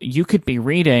like, you could be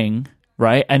reading,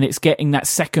 right, and it's getting that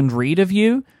second read of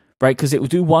you, right? Because it will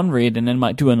do one read and then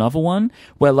might do another one,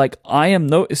 where like, I am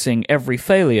noticing every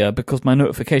failure because my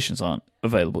notifications aren't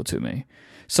available to me.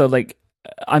 So like,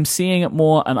 I'm seeing it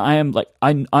more, and I am like,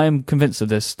 I am convinced of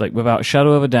this, like, without a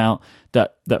shadow of a doubt,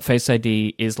 that Face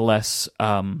ID is less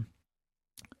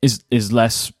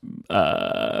less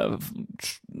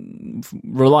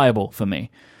reliable for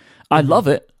me. I love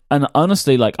it, and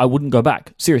honestly, like, I wouldn't go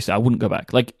back. Seriously, I wouldn't go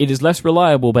back. Like, it is less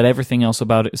reliable, but everything else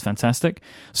about it is fantastic.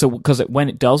 So because when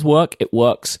it does work, it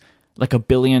works like 1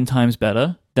 billion times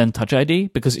better than Touch ID,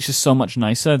 because it's just so much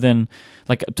nicer than,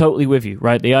 like, totally with you,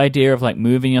 right? The idea of like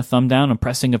moving your thumb down and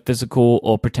pressing a physical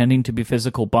or pretending to be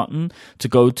physical button to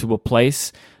go to a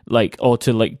place, like, or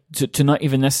to like to not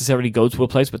even necessarily go to a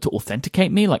place, but to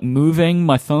authenticate me, like moving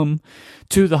my thumb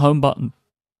to the home button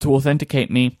to authenticate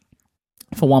me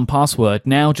for 1Password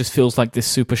now just feels like this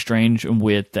super strange and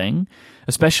weird thing,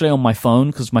 especially on my phone,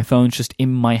 because my phone's just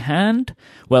in my hand,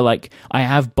 where like, I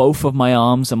have both of my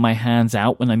arms and my hands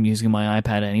out when I'm using my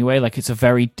iPad anyway. Like,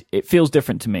 it feels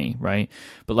different to me, right?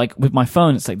 But like, with my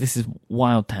phone, it's like, this is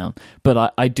wild town.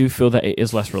 But I do feel that it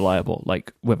is less reliable,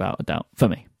 like, without a doubt, for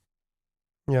me.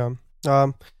 Yeah.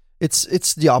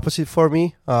 It's the opposite for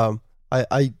me. I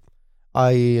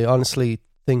honestly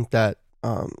think that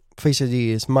Face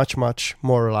ID is much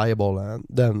more reliable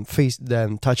than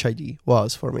Touch ID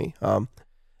was for me.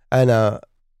 And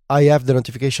I have the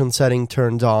notification setting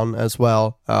turned on as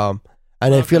well. And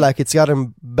I feel like it's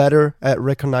gotten better at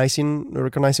recognizing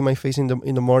my face in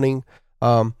the morning.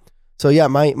 So yeah,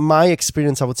 my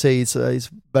experience, I would say, is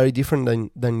very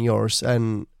different than yours.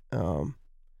 And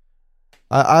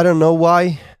I don't know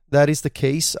why that is the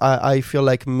case. I feel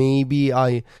like maybe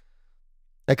like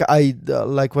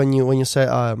when you say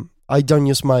I don't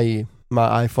use my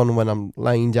iPhone when I'm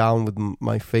lying down with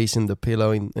my face in the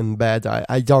pillow in bed.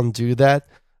 I don't do that,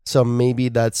 so maybe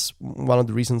that's one of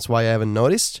the reasons why I haven't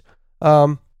noticed.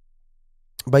 But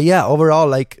yeah, overall,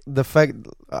 like, the fact,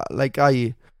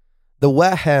 the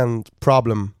wet hand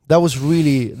problem, that was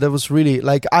really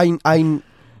like,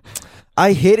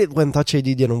 I hate it when Touch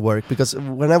ID didn't work, because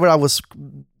whenever I was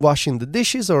washing the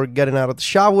dishes or getting out of the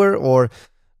shower, or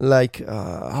like,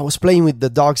 I was playing with the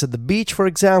dogs at the beach, for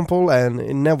example, and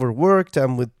it never worked.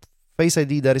 And with Face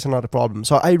ID, that is not a problem.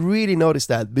 So I really noticed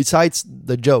that. Besides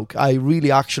the joke, I really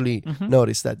actually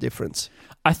noticed that difference.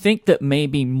 I think that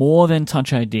maybe more than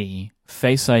Touch ID,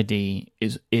 Face ID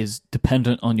is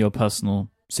dependent on your personal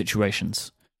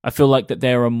situations. I feel like that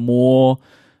there are more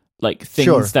like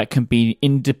things that can be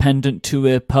independent to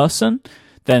a person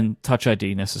than Touch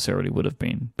ID necessarily would have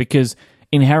been, because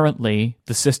inherently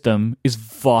the system is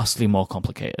vastly more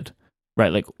complicated,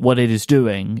 right? Like, what it is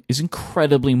doing is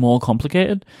incredibly more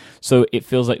complicated, so it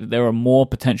feels like there are more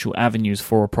potential avenues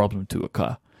for a problem to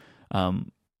occur.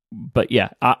 But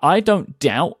yeah, I don't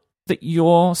doubt that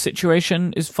your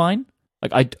situation is fine.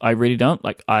 Like, I really don't.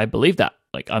 Like, I believe that.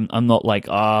 Like, I'm not like,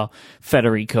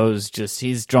 Federico's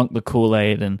he's drunk the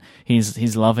Kool-Aid and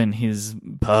he's loving his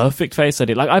perfect Face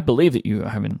ID. Like, I believe that you are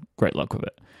having great luck with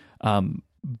it.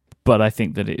 But I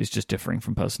think that it is just differing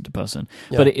from person to person.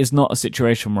 Yeah. But it is not a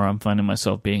situation where I'm finding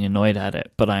myself being annoyed at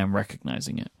it, but I am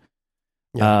recognizing it.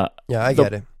 Yeah, I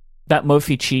get it. That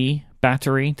Mofi Chi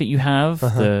battery that you have,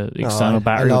 the external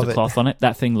battery with the cloth on it,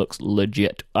 that thing looks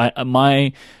legit.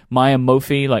 My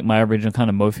Mophie, like my original kind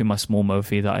of Mophie, my small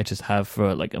Mophie that I just have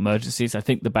for like emergencies, I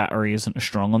think the battery isn't as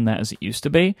strong on that as it used to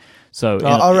be. So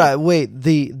all right, wait,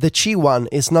 the Qi one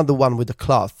is not the one with the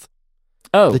cloth.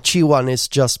 Oh, the Qi one is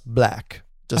just black.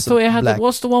 I thought it had.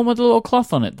 What's the one with the little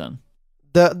cloth on it then?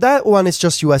 That one is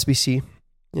just USB-C.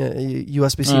 Yeah,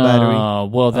 USB-C battery. Oh,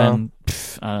 well then,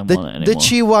 I don't want it anymore. The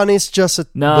Qi one is just a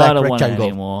no, black I don't rectangle. want it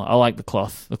anymore. I like the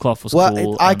cloth. The cloth was well,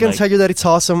 cool. I can tell you that it's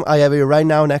awesome. I have it right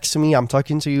now next to me. I'm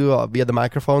talking to you via the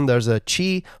microphone. There's a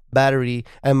Qi battery,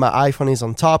 and my iPhone is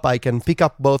on top. I can pick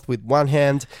up both with one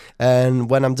hand, and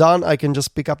when I'm done, I can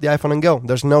just pick up the iPhone and go.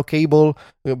 There's no cable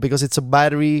because it's a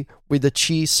battery with the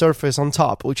Qi surface on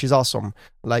top, which is awesome.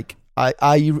 Like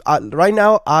I right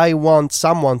now, I want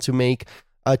someone to make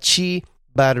a Qi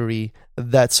battery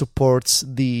that supports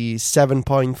the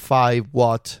 7.5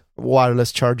 watt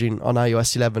wireless charging on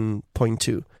iOS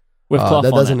 11.2. With cloth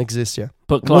that on doesn't it. exist yet.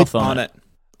 Put cloth on it.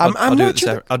 I'll do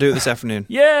it this afternoon.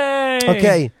 Yay!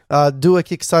 Okay, do a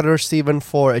Kickstarter, Steven,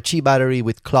 for a Qi battery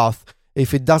with cloth.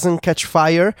 If it doesn't catch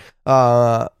fire,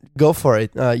 go for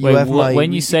it.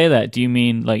 When you say that, do you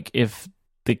mean like if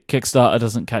the Kickstarter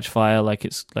doesn't catch fire, like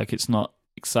it's not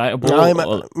excitable? No,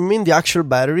 I mean the actual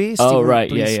battery. Steven, oh right,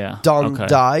 please yeah. Don't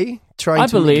die trying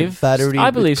to make a battery. I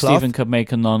believe with cloth. Steven could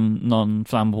make a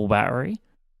non-flammable battery.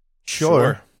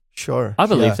 Sure. I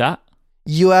believe that.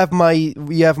 You have my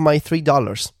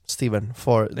 $3, Steven,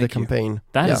 for the campaign.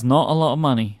 That is not a lot of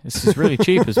money. This is really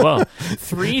cheap as well.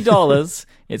 $3.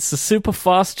 It's a super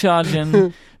fast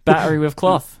charging battery with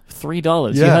cloth.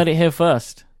 $3. You heard it here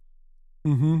first.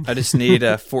 Mm-hmm. I just need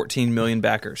 14 million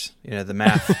backers. You know the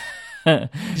math.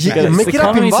 You can make it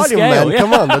up in volume, man.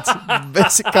 Come on, that's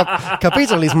basic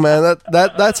capitalism, man.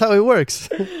 That's how it works.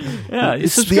 Yeah,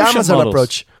 it's the Amazon models.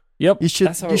 approach. Yep, you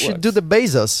should do the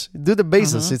Bezos. Do the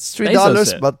Bezos. It's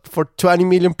 $3, but for 20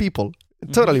 million people,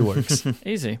 it totally works.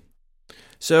 Easy.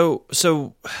 So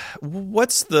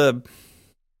what's the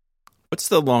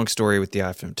long story with the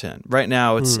iPhone 10? Right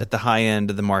now, it's at the high end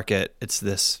of the market. It's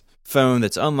this phone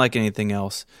that's unlike anything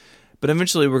else. But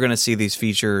eventually, we're going to see these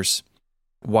features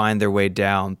wind their way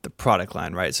down the product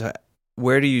line, right? So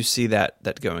where do you see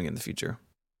that going in the future?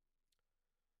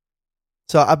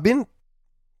 So I've been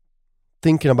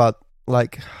thinking about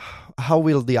like how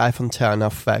will the iPhone 10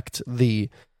 affect the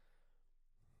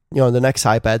next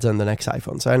iPads and the next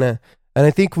iPhones, and I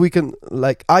think we can,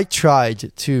 like, I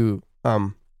tried to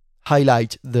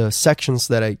highlight the sections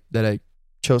that I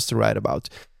chose to write about,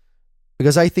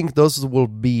 because I think those will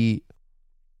be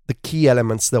the key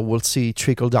elements that we'll see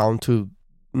trickle down to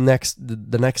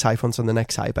the next iPhones and the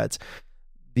next iPads.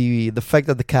 The fact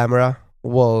that the camera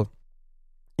will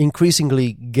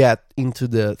increasingly get into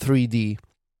the 3D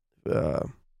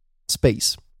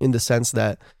space, in the sense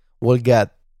that we'll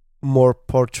get more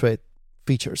portrait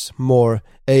features, more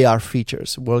AR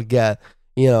features. We'll get,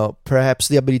 perhaps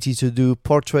the ability to do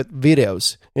portrait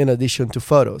videos in addition to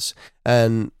photos,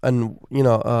 and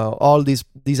all this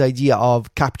idea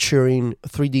of capturing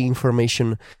 3D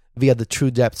information via the True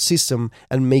Depth system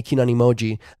and making an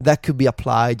emoji that could be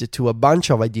applied to a bunch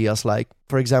of ideas, like,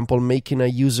 for example, making a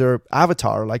user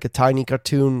avatar, like a tiny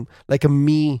cartoon, like a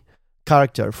me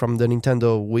character from the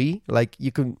Nintendo Wii. Like,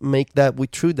 you could make that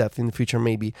with True Depth in the future,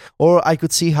 maybe. Or I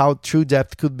could see how True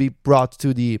Depth could be brought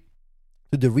to the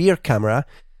rear camera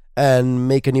and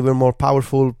make an even more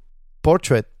powerful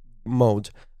portrait mode.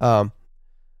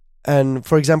 And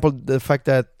for example, the fact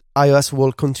that iOS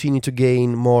will continue to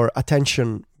gain more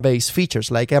attention-based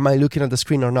features, like, am I looking at the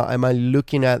screen or not? Am I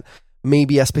looking at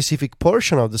maybe a specific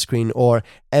portion of the screen, or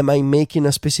am I making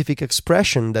a specific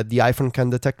expression that the iPhone can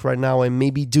detect right now and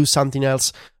maybe do something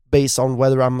else based on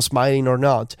whether I'm smiling or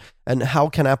not? And how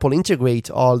can Apple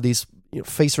integrate all these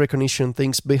face recognition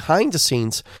things behind the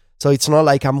scenes? So it's not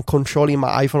like I'm controlling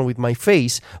my iPhone with my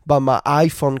face, but my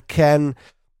iPhone can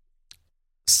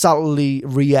subtly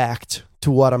react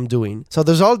to what I'm doing. So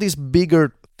there's all these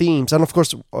bigger themes, and of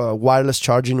course wireless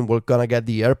charging, we're gonna get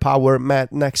the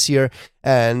AirPower next year,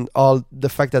 and all the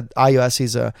fact that iOS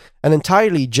is an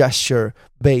entirely gesture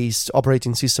based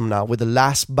operating system now, with the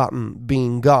last button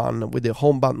being gone, with the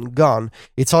home button gone.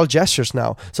 It's all gestures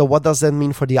now. So what does that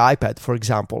mean for the iPad, for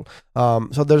example?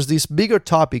 So there's these bigger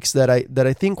topics that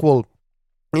I think will,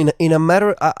 in a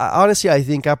matter, honestly, I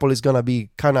think Apple is going to be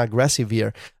kind of aggressive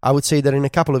here. I would say that in a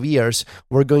couple of years,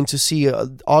 we're going to see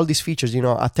all these features,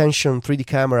 attention, 3D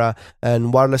camera,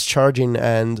 and wireless charging,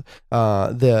 and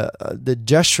the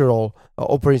gestural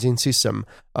operating system.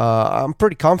 I'm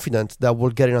pretty confident that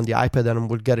we'll get it on the iPad, and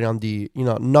we'll get it on the,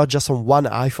 not just on one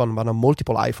iPhone, but on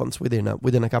multiple iPhones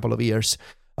within a couple of years.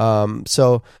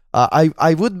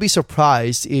 I would be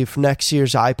surprised if next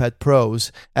year's iPad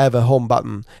Pros have a home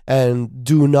button and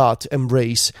do not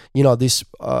embrace, this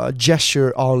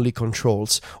gesture-only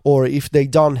controls, or if they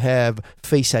don't have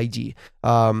Face ID.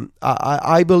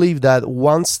 I believe that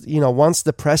once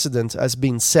the precedent has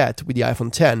been set with the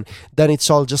iPhone 10, then it's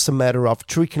all just a matter of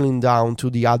trickling down to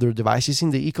the other devices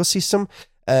in the ecosystem.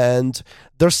 And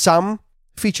there's some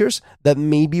features that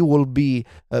maybe will be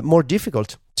more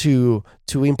difficult to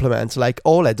implement, like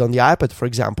OLED on the iPad, for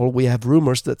example. We have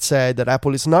rumors that say that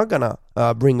Apple is not gonna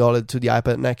bring OLED to the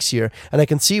iPad next year, and I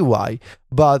can see why.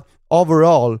 But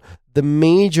overall, the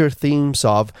major themes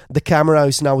of the camera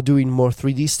is now doing more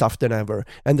 3D stuff than ever,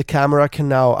 and the camera can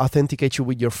now authenticate you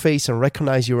with your face and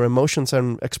recognize your emotions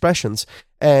and expressions,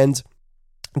 and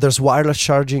there's wireless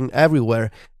charging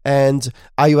everywhere, and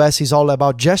iOS is all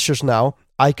about gestures now.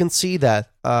 I can see that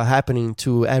happening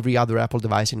to every other Apple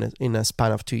device in a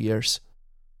span of 2 years.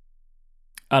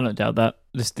 I don't doubt that.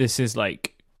 This is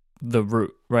like the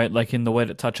root, right? Like in the way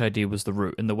that Touch ID was the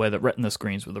root, in the way that Retina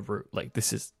screens were the root. Like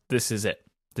this is it.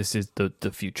 This is the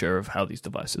future of how these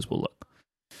devices will look.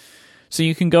 So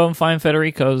you can go and find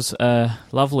Federico's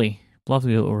lovely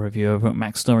little review over at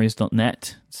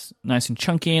macstories.net. It's nice and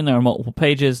chunky, and there are multiple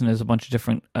pages, and there's a bunch of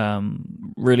different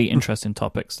really interesting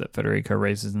topics that Federico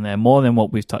raises in there, more than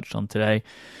what we've touched on today.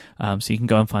 So you can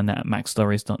go and find that at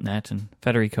macstories.net, and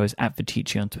Federico is at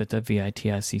Viticci on Twitter,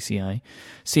 Viticci.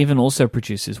 Stephen also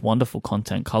produces wonderful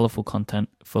content, colorful content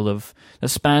that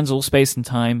spans all space and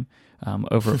time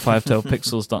over at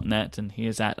 512pixels.net, and he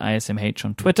is at ISMH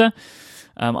on Twitter.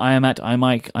 I am at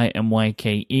iMyke,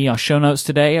 IMYKE. Our show notes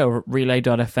today are at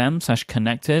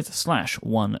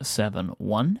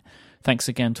relay.fm/connected/171. Thanks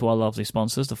again to our lovely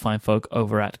sponsors, the fine folk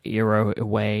over at Eero,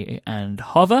 Away, and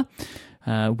Hover.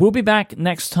 We'll be back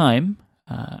next time.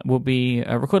 We'll be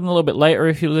recording a little bit later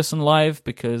if you listen live,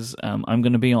 because I'm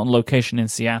going to be on location in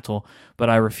Seattle, but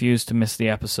I refuse to miss the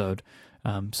episode.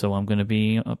 So I'm going to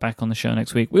be back on the show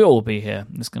next week. We all will be here.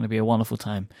 It's going to be a wonderful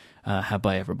time had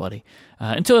by everybody.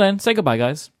 Until then, say goodbye,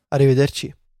 guys.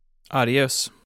 Arrivederci. Adios.